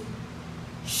this.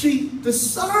 She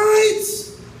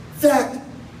decides that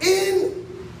in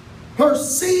her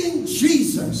seeing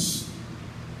Jesus,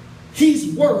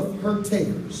 he's worth her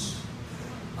tears.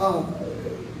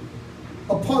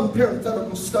 upon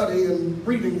parenthetical study and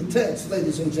reading the text,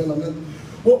 ladies and gentlemen,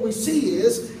 what we see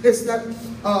is that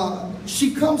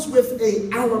she comes with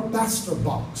an alabaster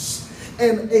box.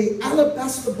 And an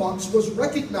alabaster box was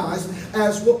recognized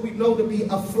as what we know to be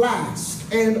a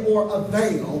flask and or a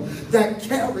veil that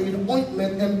carried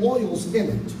ointment and oils in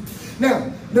it.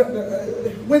 Now,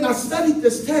 when I studied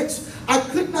this text, I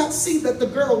could not see that the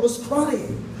girl was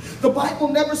crying. The Bible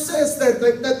never says that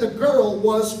the girl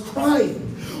was crying.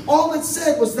 All it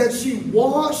said was that she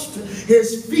washed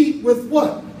his feet with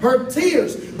what? Her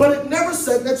tears. But it never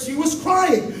said that she was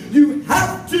crying. You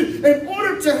have to, in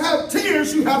order to have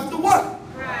tears, you have to what?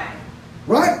 Cry.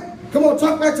 Right? Come on,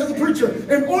 talk back to the preacher.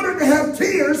 In order to have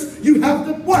tears, you have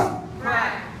to what?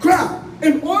 Cry. Cry.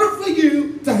 In order for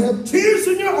you to have tears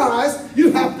in your eyes,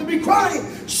 you have to be crying.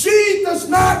 She does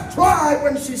not cry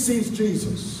when she sees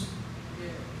Jesus.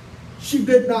 She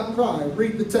did not cry.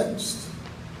 Read the text.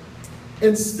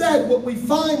 Instead, what we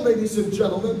find, ladies and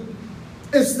gentlemen,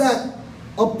 is that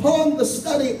upon the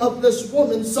study of this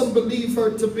woman, some believe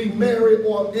her to be Mary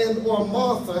or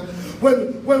Martha.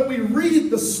 When we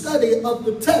read the study of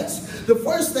the text, the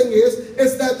first thing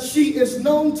is that she is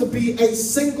known to be a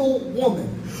single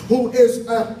woman who is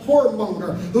a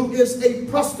whoremonger, who is a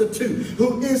prostitute,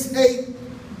 who is a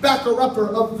backer-upper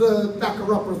of the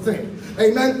backer-upper thing.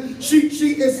 Amen. She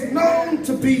is known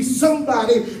to be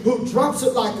somebody who drops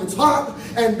it like it's hot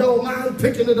and don't mind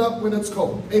picking it up when it's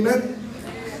cold. Amen.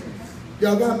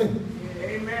 Y'all got me?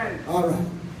 Amen. All right.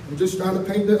 I'm just trying to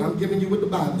paint it. I'm giving you what the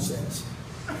Bible says.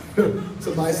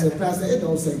 Somebody said, Pastor, it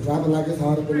don't say drop it like it's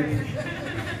hot up in the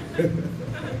paint.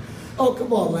 Oh,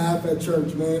 come on, laugh at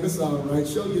church, man. It's all right.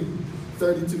 Show your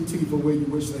 32 teeth for where you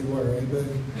wish they were.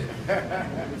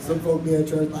 Amen. Some folk be at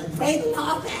church like, praise the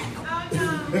Lord.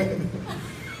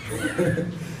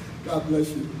 God bless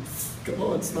you. Come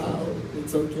on, smile.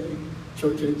 It's okay.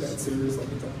 Church ain't that serious all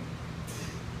the time.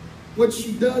 What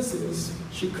she does is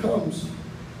she comes,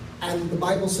 and the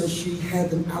Bible says she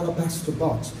had an alabaster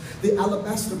box. The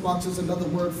alabaster box is another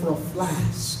word for a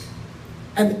flask.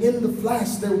 And in the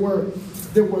flask there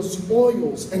was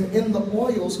oils, and in the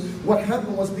oils, what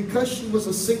happened was, because she was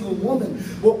a single woman,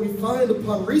 what we find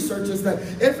upon research is that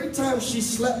every time she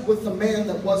slept with a man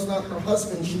that was not her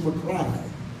husband, she would cry.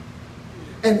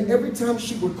 And every time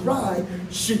she would cry,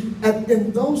 and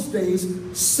in those days,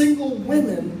 single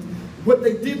women, what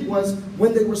they did was,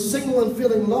 when they were single and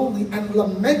feeling lonely and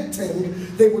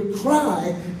lamenting, they would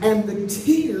cry, and the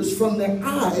tears from their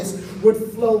eyes would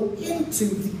flow into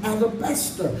the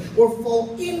alabaster or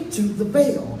fall into the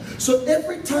veil. So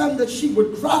every time that she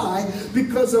would cry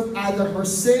because of either her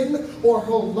sin or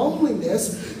her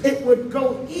loneliness, it would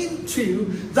go into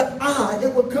the eye.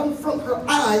 It would come from her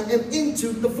eye and into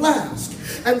the flask.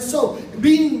 And so,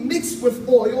 being mixed with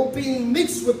oil, being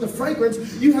mixed with the fragrance,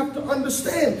 you have to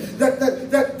understand that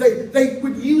they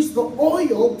would use the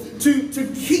oil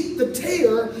to keep the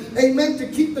tear, amen, to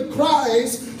keep the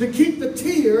cries, to keep the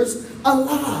tears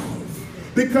alive.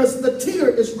 Because the tear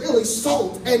is really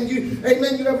salt, and you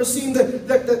ever seen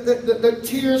the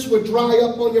tears would dry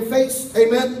up on your face?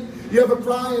 Amen. You ever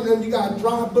cry and then you got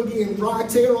dry boogie and dry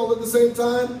tear all at the same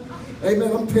time?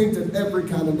 Amen. I'm painting every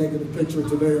kind of negative picture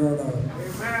today, aren't I?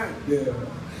 Amen. Yeah.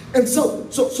 And so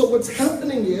what's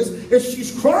happening is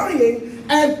she's crying,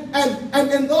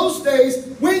 and in those days,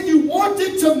 when you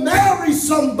wanted to marry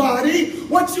somebody,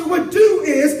 what you would do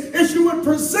is you would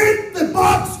present the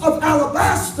box of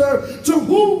alabaster to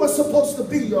who was supposed to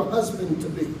be your husband to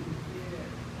be.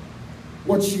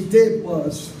 What she did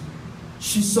was,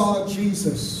 she saw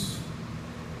Jesus,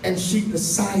 and she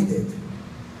decided,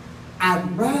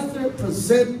 I'd rather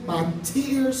present my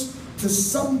tears to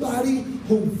somebody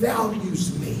who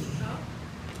values me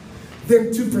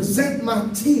than to present my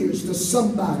tears to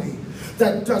somebody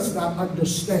that does not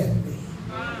understand me.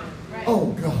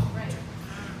 Oh God.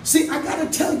 See, I gotta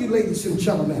tell you, ladies and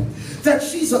gentlemen, that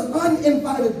she's an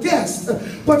uninvited guest,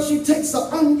 but she takes an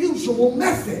unusual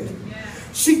method.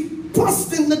 She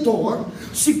busts in the door,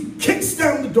 she kicks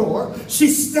down the door, she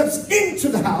steps into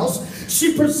the house,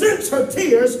 she presents her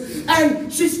tears,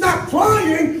 and she's not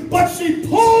crying, but she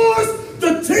pours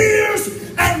the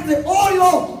tears and the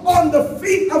oil on the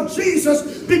feet of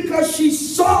Jesus, because she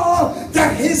saw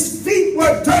that his feet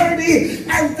were dirty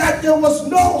and that there was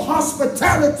no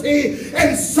hospitality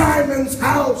in Simon's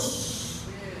house.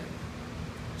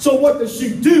 So what does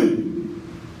she do?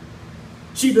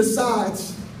 She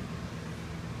decides,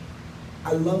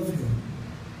 I love him,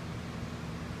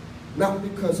 not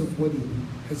because of what he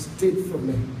has did for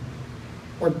me,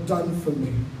 or done for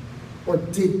me, or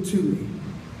did to me,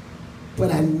 but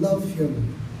I love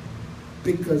him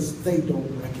because they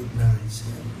don't recognize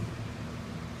him.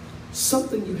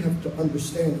 Something you have to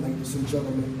understand, ladies and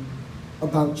gentlemen,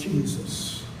 about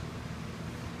Jesus.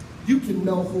 You can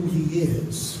know who he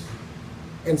is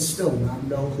and still not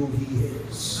know who he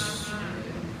is.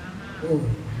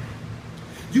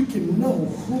 You can know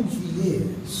who he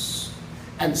is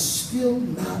and still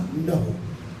not know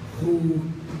who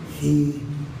he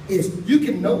is. You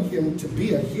can know him to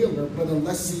be a healer, but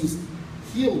unless he's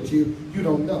healed you, you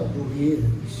don't know who he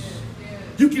is.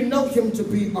 You can know him to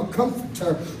be a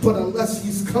comforter, but unless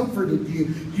he's comforted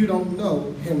you, you don't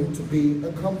know him to be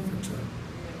a comforter.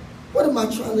 What am I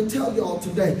trying to tell y'all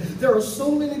today? There are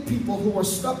so many people who are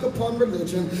stuck upon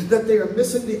religion that they are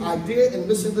missing the idea and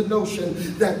missing the notion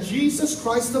that Jesus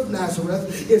Christ of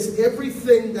Nazareth is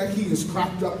everything that he is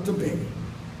cracked up to be.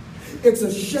 It's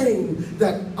a shame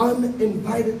that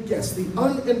uninvited guest, the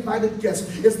uninvited guest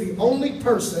is the only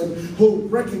person who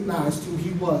recognized who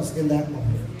he was in that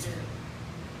moment.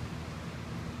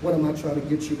 What am I trying to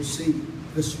get you to see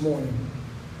this morning?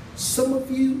 Some of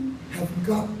you have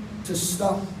got to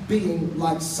stop being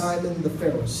like Simon the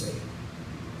Pharisee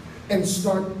and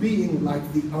start being like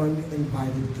the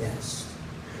uninvited guest.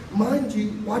 Mind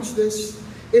you, watch this.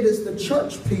 It is the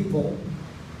church people,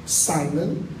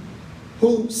 Simon,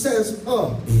 who says,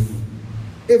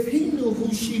 if he knew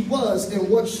who she was and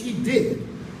what she did,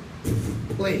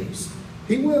 please,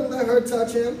 he wouldn't let her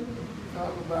touch him.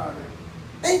 Talk about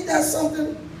it. Ain't that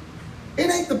something? It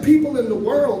ain't the people in the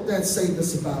world that say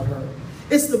this about her.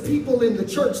 It's the people in the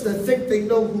church that think they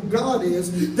know who God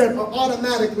is that are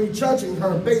automatically judging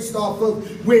her based off of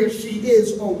where she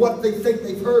is or what they think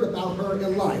they've heard about her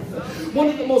in life. One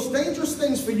of the most dangerous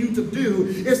things for you to do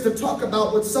is to talk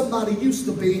about what somebody used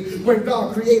to be when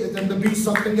God created them to be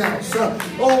something else.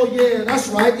 Oh yeah, that's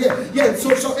right. Yeah.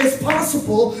 So it's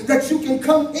possible that you can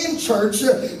come in church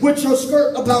with your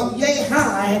skirt about yay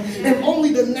high, and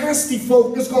only the nasty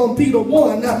folk is going to be the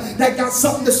one that got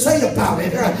something to say about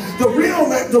it. The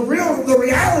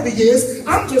reality is,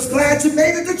 I'm just glad you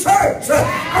made it to church.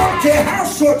 I don't care how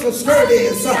short your skirt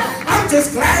is. I'm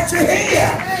just glad you're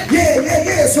here.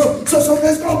 Yeah. So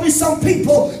there's going to be some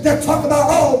people that talk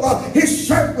about, his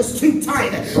shirt was too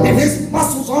tight and his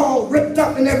muscles all ripped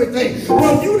up and everything.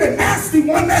 Well, you the nasty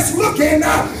one that's looking.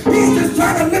 He's just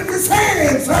trying to lift his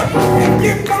hands and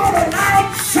give God a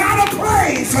loud shout of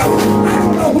praise. I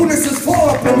don't know who this is for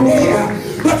up in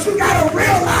here, but you got to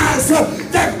realize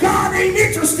that God ain't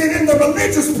interested in the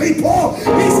religious people.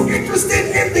 He's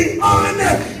interested in the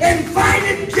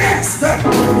uninvited guest.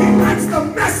 He likes the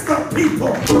messed up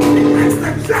people. He likes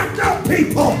the jacked up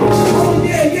people. Oh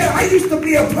yeah, I used to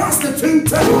be a prostitute,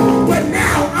 but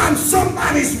now I'm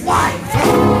somebody's wife.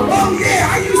 Oh yeah,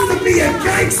 I used to be a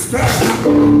gangster,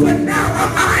 but now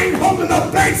I ain't holding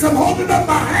up banks, I'm holding up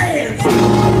my hands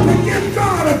to give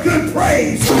God a good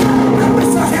praise. I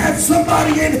wish I had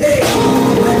somebody in here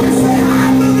that can say,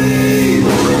 I believe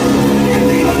in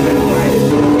the uninvited.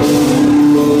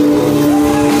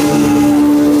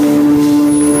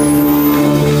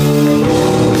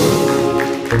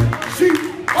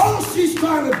 All she's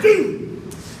trying to do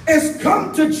is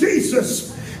come to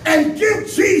Jesus and give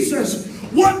Jesus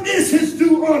what is his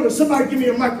due honor. Somebody give me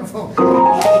a microphone.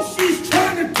 All she's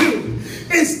trying to do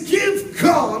is give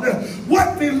God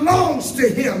what belongs to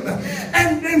him.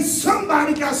 And then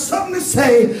somebody got something to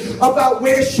say about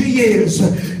where she is.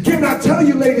 Can I tell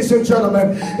you, ladies and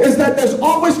gentlemen, is that there's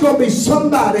always going to be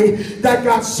somebody that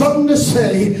got something to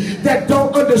say that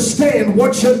don't understand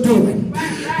what you're doing.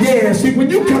 Yeah, see, when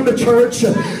you come to church,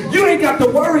 you ain't got to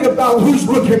worry about who's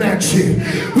looking at you.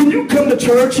 When you come to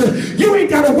church, you ain't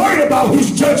got to worry about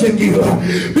who's judging you,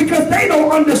 because they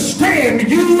don't understand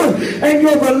you and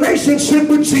your relationship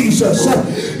with Jesus.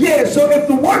 Yeah, so if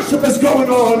the worship is going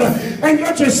on and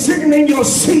you're just sitting in your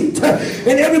seat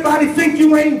and everybody think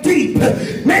you ain't deep,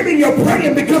 maybe you're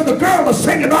praying because the girl is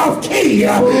singing off key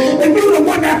and you're the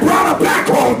one that brought her back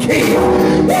on key.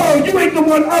 Oh, you ain't the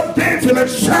one up dancing and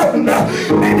shouting.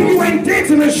 Maybe you ain't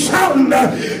dancing and shouting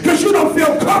because you don't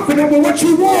feel confident with what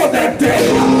you wore that day.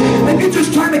 And you're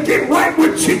just trying to get right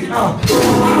with Jesus.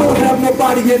 I don't have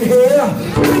nobody in here.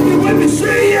 Can you let me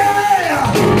say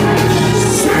yeah?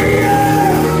 Say yeah!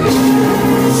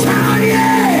 Shout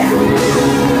yeah!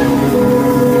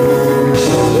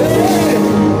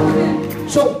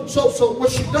 So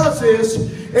what she does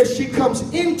is she comes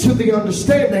into the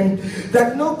understanding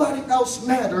that nobody else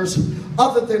matters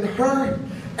other than her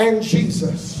and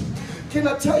Jesus. Can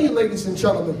I tell you, ladies and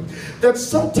gentlemen, that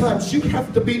sometimes you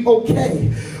have to be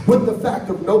okay with the fact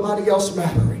of nobody else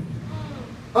mattering.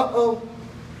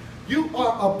 You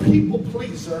are a people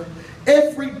pleaser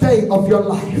every day of your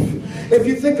life. If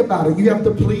you think about it, you have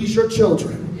to please your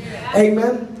children.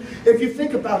 Amen. if you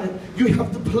think about it, you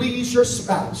have to please your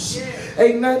spouse.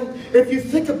 Amen. If you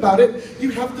think about it,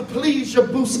 you have to please your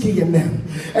booski and them.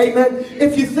 Amen.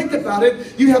 If you think about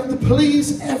it, you have to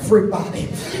please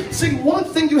everybody. See, one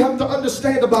thing you have to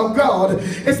understand about God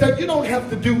is that you don't have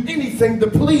to do anything to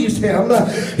please him.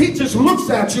 He just looks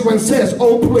at you and says,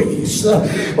 oh, please.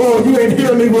 Oh, you ain't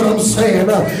hearing me what I'm saying.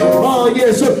 Oh,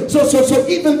 yeah. So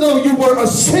even though you were a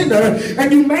sinner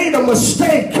and you made a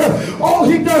mistake, all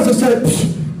he does is say,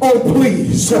 oh,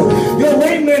 please. Yo,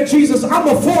 amen, Jesus, I'm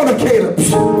a fornicator.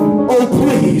 Oh,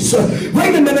 please.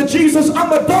 Wait a minute, Jesus,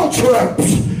 I'm adulterer.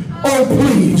 Oh,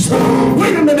 please.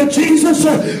 Wait a minute, Jesus,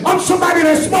 I'm somebody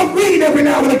that smoke weed every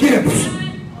now and again.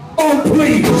 Oh,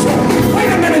 please. Wait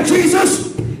a minute,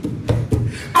 Jesus,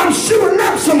 I'm shooting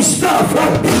up some stuff.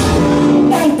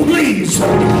 Oh, please.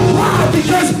 Why?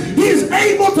 Because he's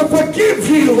able to forgive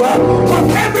you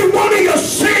of every one of your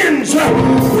sins.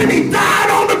 When he died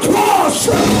on the cross,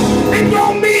 it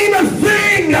don't mean a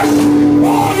thing.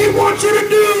 All he wants you to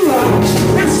do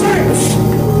is say,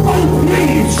 oh,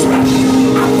 please.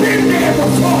 I've been there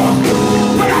before,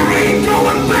 but I ain't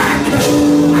going back.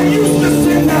 I used to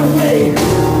sin that way,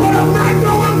 but I'm not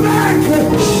going back.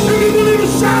 And you believe it,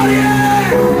 shout yeah.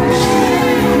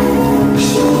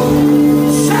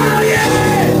 Shout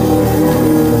yeah.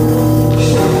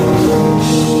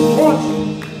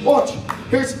 Watch.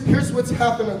 Here's what's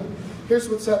happening. Here's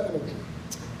what's happening.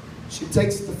 She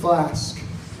takes the flask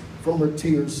from her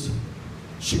tears.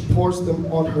 She pours them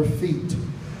on her feet.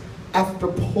 After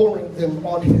pouring them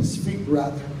on his feet,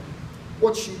 rather,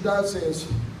 what she does is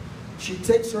she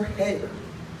takes her hair.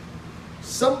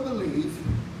 Some believe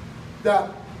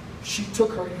that she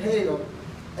took her hair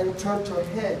and turned her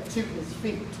head to his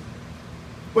feet.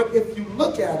 But if you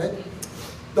look at it,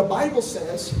 the Bible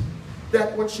says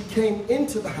that when she came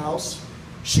into the house,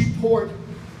 she poured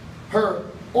her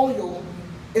oil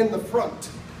in the front.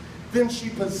 Then she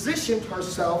positioned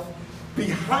herself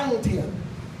behind him.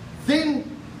 Then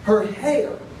her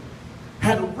hair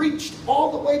had reached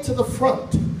all the way to the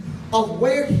front of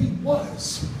where he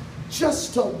was,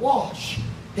 just to wash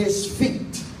his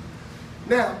feet.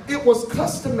 Now, it was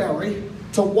customary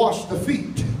to wash the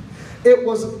feet. It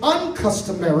was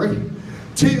uncustomary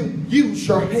to use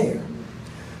your hair.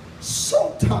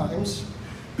 Sometimes,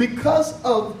 because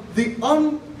of the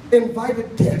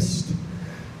uninvited guest,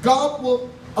 God will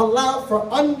allow for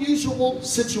unusual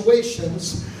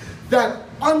situations that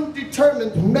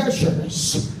undetermined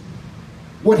measures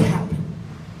would happen.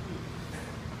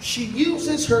 She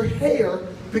uses her hair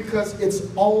because it's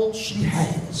all she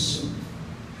has.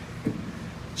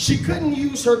 She couldn't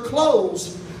use her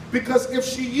clothes because if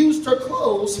she used her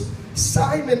clothes,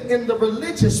 Simon and the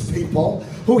religious people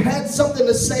who had something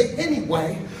to say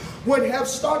anyway would have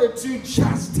started to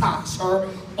chastise her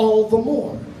all the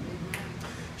more.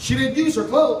 She didn't use her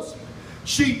clothes.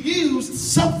 She used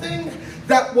something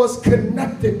that was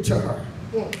connected to her.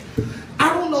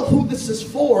 I don't know who this is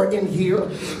for in here,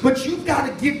 but you've got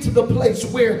to get to the place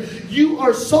where you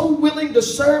are so willing to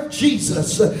serve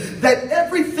Jesus that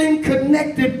everything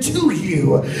connected to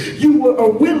you, you are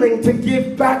willing to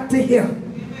give back to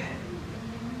him.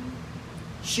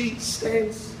 She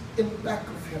stands in back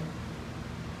of him.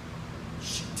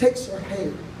 She takes her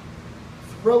hair,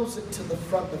 throws it to the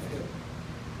front of him,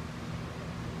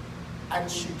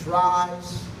 and she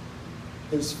dries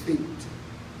his feet.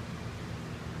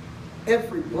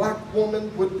 Every black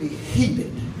woman would be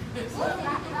heated.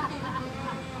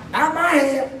 Not my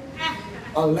hair,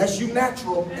 unless you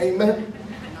natural, amen.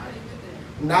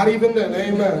 Not even then,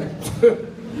 amen.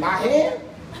 My hair?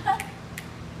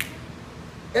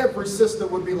 Every sister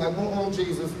would be like,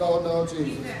 Jesus, no,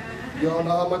 Jesus. You don't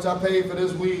know how much I paid for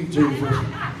this weave, Jesus.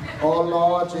 Oh,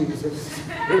 Lord Jesus.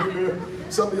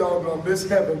 Some of y'all gonna miss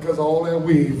heaven because of all that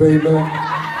weave, amen.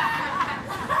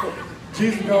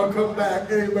 Jesus gonna come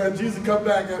back, amen. Jesus come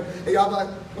back and y'all like,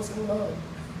 what's going on?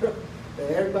 And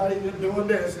everybody doing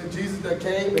this, and Jesus that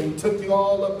came and took you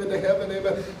all up into heaven,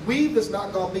 amen. Weave is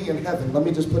not gonna be in heaven. Let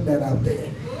me just put that out there.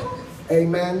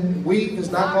 Amen. Weave is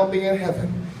not gonna be in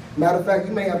heaven. Matter of fact,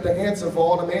 you may have to answer for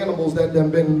all them animals that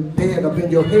have been dead up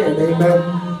in your head, amen.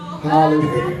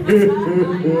 Hallelujah.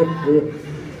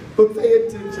 But pay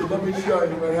attention, let me show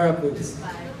you what happens.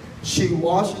 She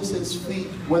washes his feet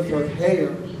with her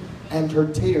hair and her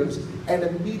tears, and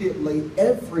immediately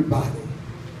everybody,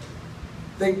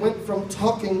 they went from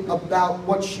talking about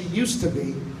what she used to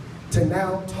be to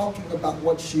now talking about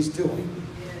what she's doing.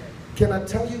 Can I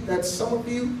tell you that some of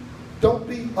you, don't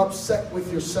be upset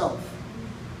with yourself.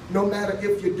 No matter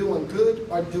if you're doing good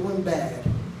or doing bad,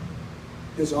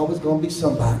 there's always going to be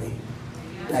somebody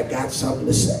that got something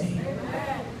to say.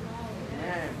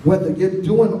 Whether you're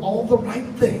doing all the right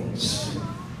things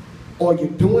or you're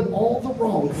doing all the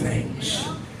wrong things,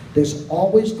 there's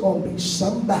always going to be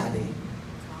somebody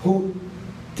who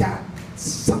got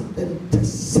something to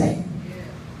say.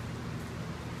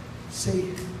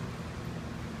 See,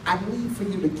 I need for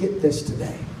you to get this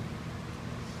today.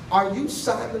 Are you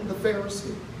Simon the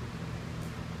Pharisee?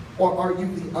 Or are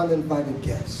you the uninvited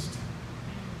guest?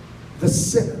 The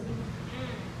sinner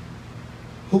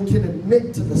who can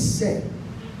admit to the sin,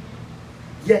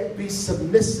 yet be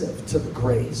submissive to the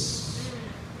grace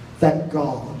that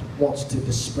God wants to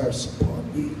disperse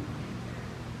upon you.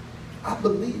 I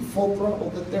believe full throttle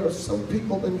that there are some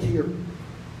people in here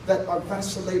that are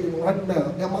vacillating right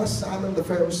now. Am I Simon the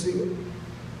Pharisee?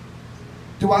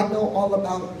 Do I know all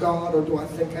about God, or do I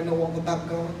think I know all about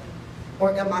God?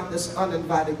 Or am I this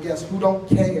uninvited guest who don't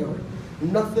care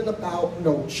nothing about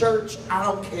no church? I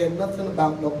don't care nothing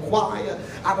about no choir.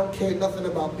 I don't care nothing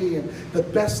about being the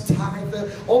best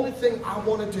tither. Only thing I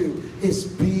want to do is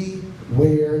be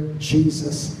where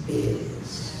Jesus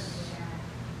is.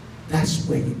 That's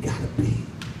where you got to be.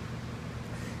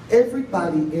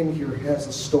 Everybody in here has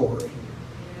a story.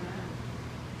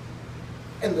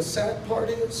 And the sad part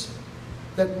is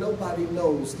that nobody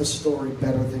knows the story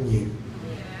better than you.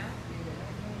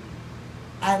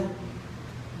 And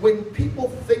when people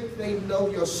think they know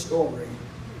your story,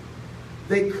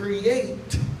 they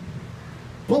create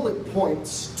bullet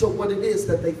points to what it is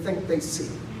that they think they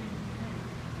see.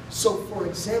 So, for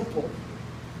example,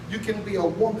 you can be a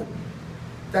woman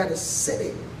that is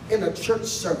sitting in a church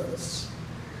service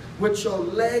with your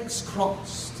legs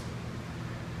crossed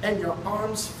and your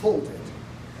arms folded.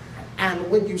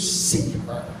 And when you see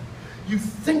her, you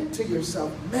think to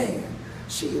yourself, man,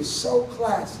 she is so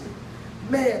classy.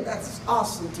 Man, that's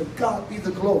awesome. To God be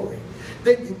the glory.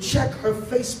 Then you check her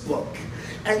Facebook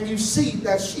and you see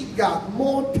that she got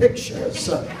more pictures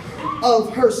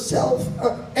of herself.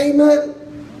 Amen?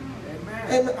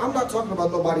 And I'm not talking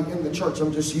about nobody in the church.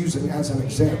 I'm just using as an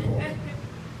example.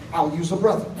 I'll use a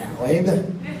brother now.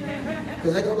 Amen?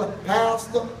 Because they're going to like,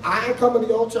 Pastor, I ain't coming to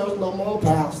your church no more,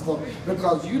 Pastor,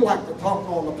 because you like to talk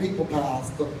on the people,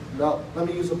 Pastor. No, let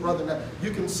me use a brother now. You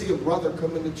can see a brother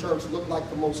come into church, look like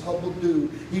the most humble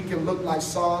dude. He can look like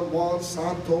San Juan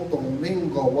Santo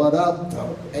Domingo. What up,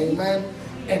 though? Amen?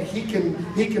 And he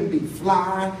can be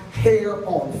fly, hair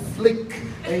on flick,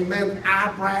 amen,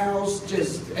 eyebrows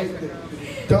just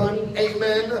done,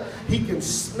 amen. He can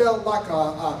smell like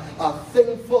a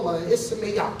thing full of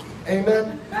isamiyaki,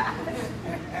 amen.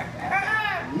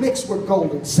 Mixed with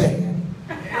golden sand.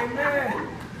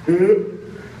 Amen.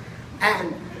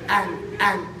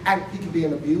 And he can be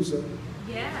an abuser.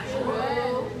 Yeah.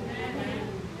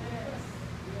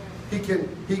 He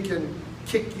can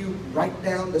kick you right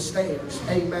down the stairs,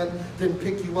 amen, then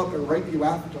pick you up and rape you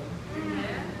after.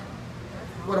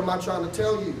 What am I trying to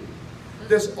tell you?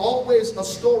 There's always a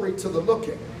story to the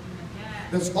looking.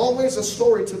 There's always a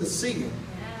story to the seeing.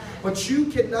 But you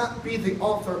cannot be the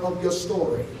author of your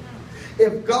story.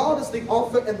 If God is the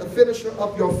author and the finisher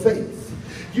of your faith,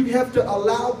 you have to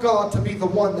allow God to be the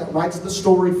one that writes the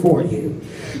story for you.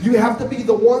 You have to be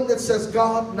the one that says,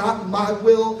 God, not my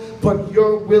will, but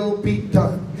your will be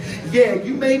done. Yeah,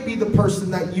 you may be the person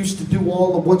that used to do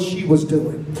all of what she was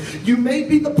doing. You may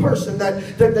be the person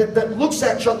that looks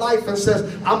at your life and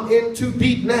says, I'm in too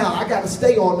deep now. I got to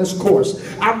stay on this course.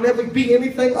 I'll never be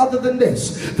anything other than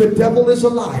this. The devil is a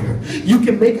liar. You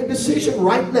can make a decision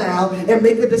right now and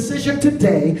make a decision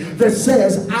today that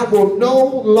says, I will no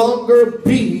longer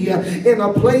be in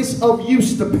a place of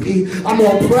used to be. I'm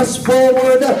going to press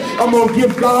forward. I'm going to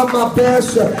give God my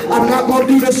best. I'm not going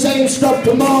to do the same stuff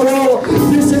tomorrow.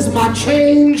 This is my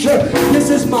change. This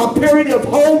is my period of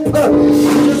hope.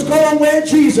 I'm just going where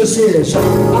Jesus is.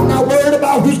 I'm not worried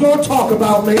about who's going to talk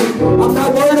about me. I'm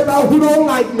not worried about who don't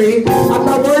like me. I'm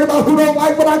not worried about who don't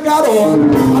like what I got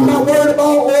on. I'm not worried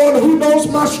about who knows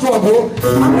my struggle.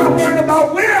 I'm not worried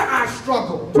about where I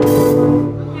struggled.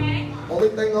 Okay. Only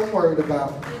thing I'm worried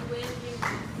about,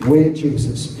 where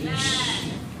Jesus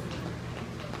is.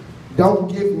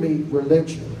 Don't give me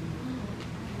religion.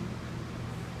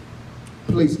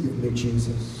 Please give me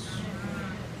Jesus.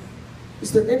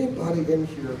 Is there anybody in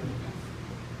here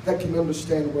that can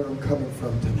understand where I'm coming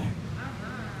from today?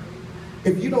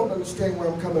 If you don't understand where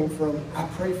I'm coming from, I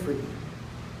pray for you.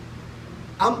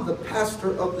 I'm the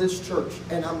pastor of this church,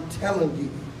 and I'm telling you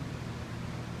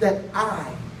that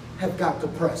I have got to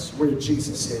press where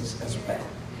Jesus is as well.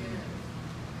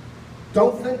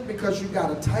 Don't think because you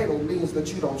got a title means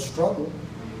that you don't struggle.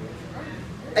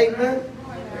 Amen?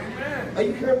 Are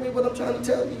you hearing me what I'm trying to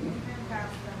tell you?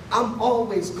 I'm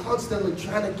always constantly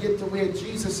trying to get to where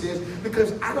Jesus is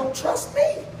because I don't trust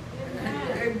me.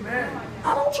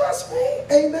 I don't trust me.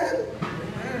 Amen.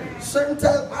 Certain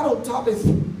times I don't talk. If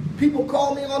people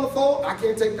call me on the phone, I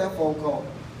can't take that phone call.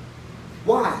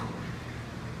 Why?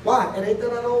 Why? It ain't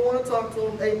that I don't want to talk to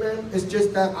them, amen. It's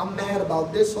just that I'm mad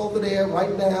about this over there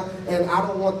right now, and I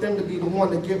don't want them to be the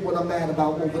one to get what I'm mad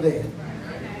about over there.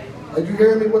 Are you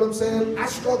hearing me what I'm saying? I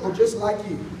struggle just like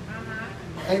you.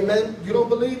 Amen. You don't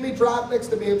believe me? Drive next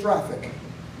to me in traffic.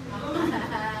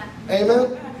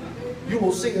 Amen. You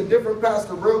will see a different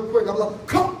pastor real quick. I'm like,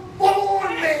 come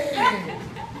on, man.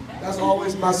 That's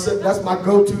always that's my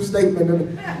go-to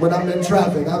statement when I'm in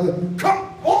traffic. I'm like, come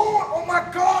on, oh my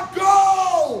God,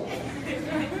 go!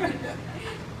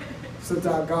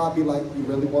 Sometimes God be like, you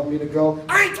really want me to go?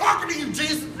 I ain't talking to you,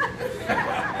 Jesus.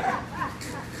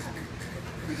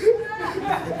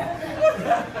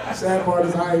 Sad part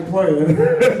is I ain't playing.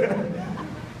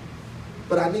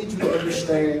 But I need you to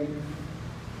understand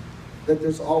that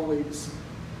there's always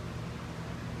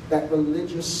that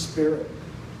religious spirit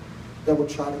that will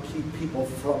try to keep people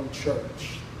from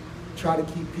church, try to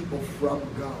keep people from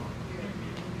God.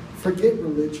 Forget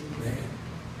religion, man.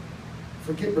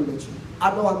 Forget religion.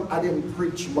 I know I didn't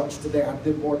preach much today. I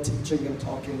did more teaching and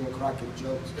talking and cracking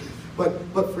jokes.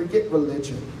 But forget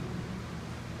religion.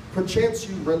 Perchance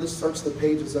you really search the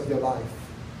pages of your life.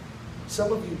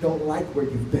 Some of you don't like where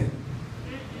you've been.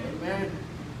 Amen.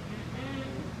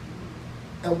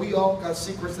 And we all got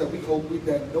secrets that we hope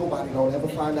that nobody don't ever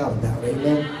find out about.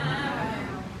 Amen.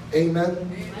 Amen.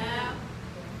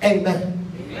 Amen.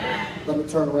 Amen. Let me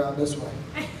turn around this way.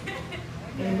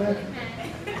 Amen.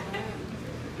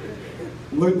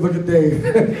 Look at Dave.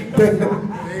 Dave's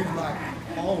like,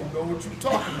 I don't know what you're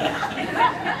talking about.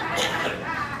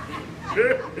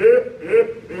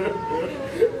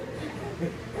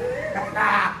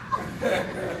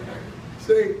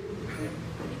 See,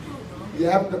 you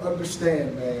have to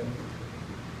understand, man,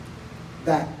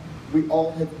 that we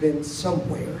all have been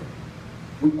somewhere.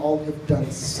 We all have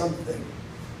done something.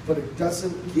 But it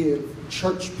doesn't give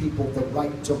church people the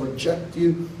right to reject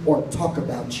you or talk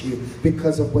about you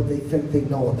because of what they think they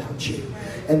know about you.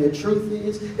 And the truth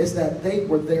is that they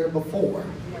were there before.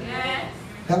 Yes.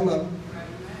 Hello.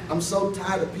 I'm so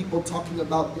tired of people talking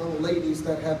about young ladies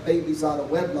that have babies out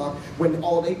of wedlock when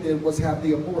all they did was have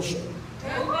the abortion.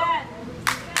 I'm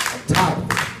tired of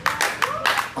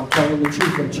it. I'm telling the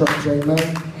truth in church,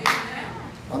 amen?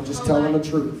 I'm just telling the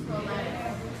truth.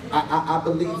 I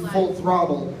believe full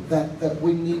throttle that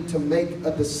we need to make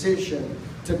a decision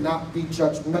to not be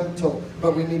judgmental,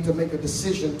 but we need to make a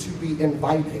decision to be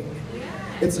inviting.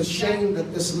 It's a shame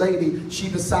that this lady, she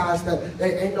decides that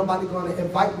hey, ain't nobody going to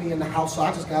invite me in the house, so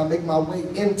I just got to make my way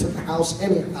into the house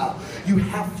anyhow. You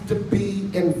have to be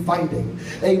inviting.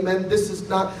 Amen. This is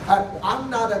not,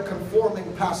 I'm not a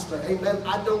conforming pastor. Amen.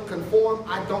 I don't conform,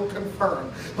 I don't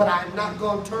confirm. But I'm not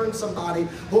going to turn somebody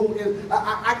who is,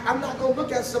 I'm not going to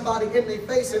look at somebody in their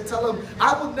face and tell them,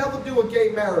 I would never do a gay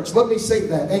marriage. Let me say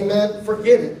that. Amen.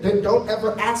 Forget it. Then don't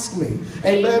ever ask me.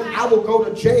 Amen. I will go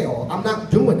to jail. I'm not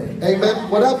doing it. Amen.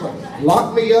 Whatever.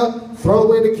 Lock me up, throw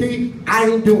away the key. I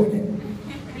ain't doing it.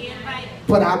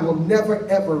 But I will never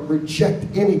ever reject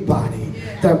anybody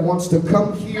that wants to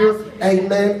come here,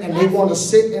 amen, and they want to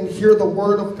sit and hear the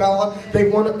word of God. They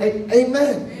want to,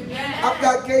 amen. I've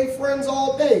got gay friends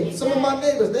all day. Some of my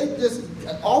neighbors, they just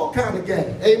all kind of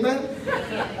gay, amen.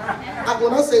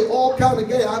 When I say all kind of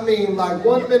gay, I mean like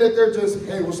 1 minute they're just,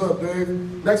 hey, what's up, Dave?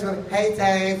 Next minute, hey,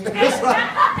 Dave.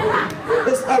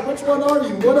 It's like, which one are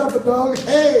you? What up, dog?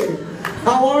 Hey,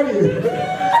 how are you?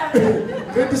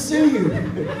 Good to see you.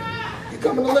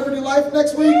 Coming to Liberty Life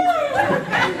next week?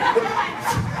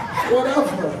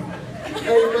 Whatever.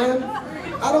 Amen.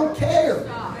 I don't care.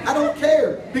 I don't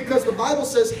care. Because the Bible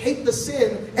says hate the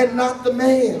sin and not the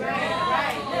man.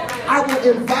 I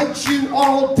will invite you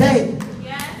all day.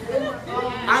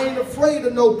 I ain't afraid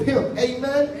of no pimp.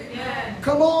 Amen.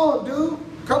 Come on, dude.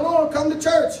 Come on, come to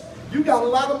church. You got a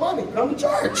lot of money. Come to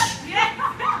church.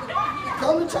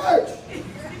 Come to church.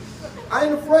 I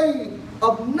ain't afraid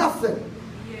of nothing.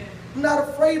 I'm not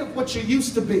afraid of what you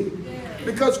used to be.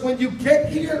 Because when you get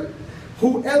here,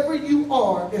 whoever you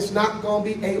are is not going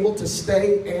to be able to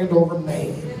stay and or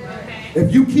remain.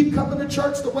 If you keep coming to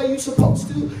church the way you're supposed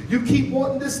to, you keep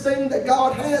wanting this thing that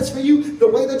God has for you the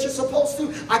way that you're supposed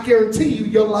to, I guarantee you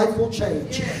your life will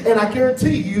change. And I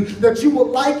guarantee you that you will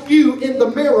like you in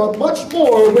the mirror much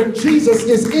more when Jesus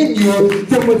is in you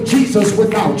than with Jesus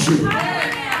without you.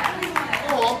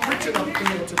 Oh, I'm preaching up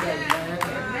here today, man.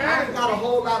 I ain't got a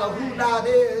whole lot of who not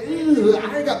there.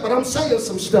 I ain't got, but I'm saying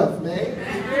some stuff, man.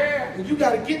 And you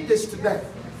got to get this today.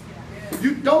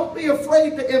 You don't be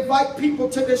afraid to invite people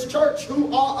to this church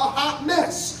who are a hot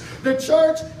mess. The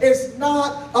church is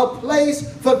not a place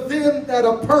for them that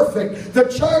are perfect. The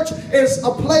church is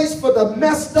a place for the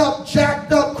messed up,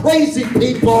 jacked up, crazy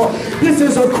people. This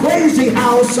is a crazy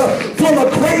house full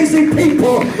of crazy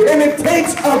people, and it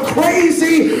takes a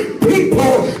crazy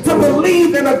people to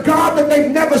believe in a God that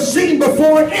they've never seen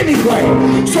before anyway.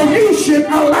 So you should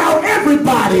allow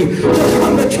everybody to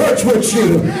come to church with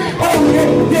you.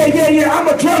 Oh, yeah, I'm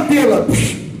a drug dealer.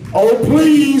 Oh,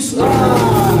 please.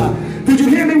 Did you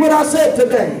hear me what I said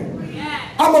today?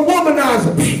 I'm a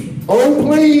womanizer. Oh,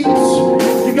 please.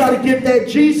 You got to get that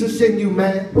Jesus in you,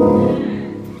 man.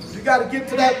 You got to get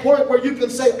to that point where you can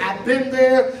say, I've been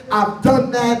there, I've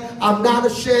done that, I'm not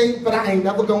ashamed, but I ain't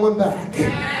never going back.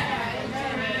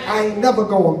 I ain't never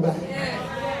going back.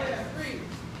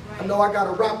 I know I got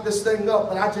to wrap this thing up,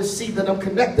 but I just see that I'm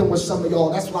connecting with some of y'all.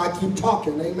 That's why I keep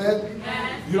talking, amen?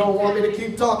 You don't want me to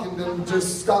keep talking, then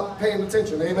just stop paying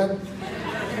attention, amen?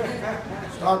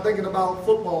 Start thinking about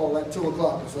football at 2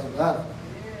 o'clock or something.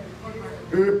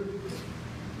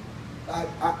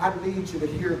 I need you to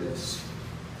hear this.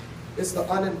 It's the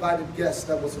uninvited guest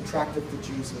that was attractive to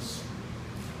Jesus,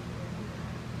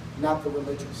 not the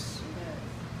religious.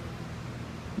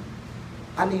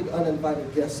 I need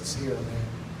uninvited guests here, man.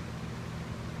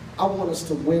 I want us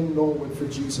to win Norwood for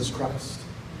Jesus Christ.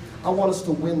 I want us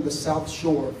to win the South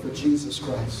Shore for Jesus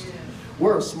Christ.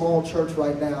 We're a small church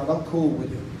right now, and I'm cool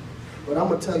with it. But I'm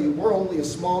going to tell you, we're only a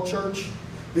small church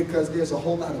because there's a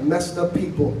whole lot of messed up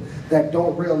people that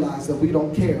don't realize that we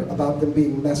don't care about them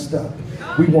being messed up.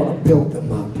 We want to build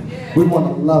them up. We want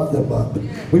to love them up.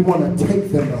 We want to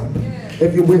take them up.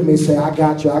 If you're with me, say, I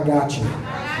got you, I got you.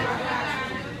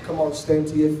 Come on, stand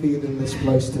to your feet in this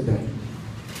place today.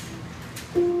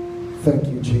 Thank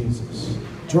you, Jesus.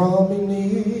 Draw me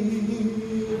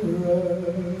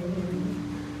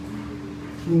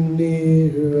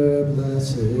nearer,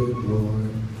 blessed Lord,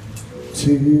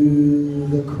 to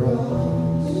the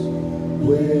cross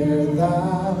where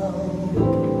thou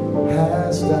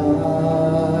hast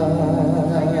died.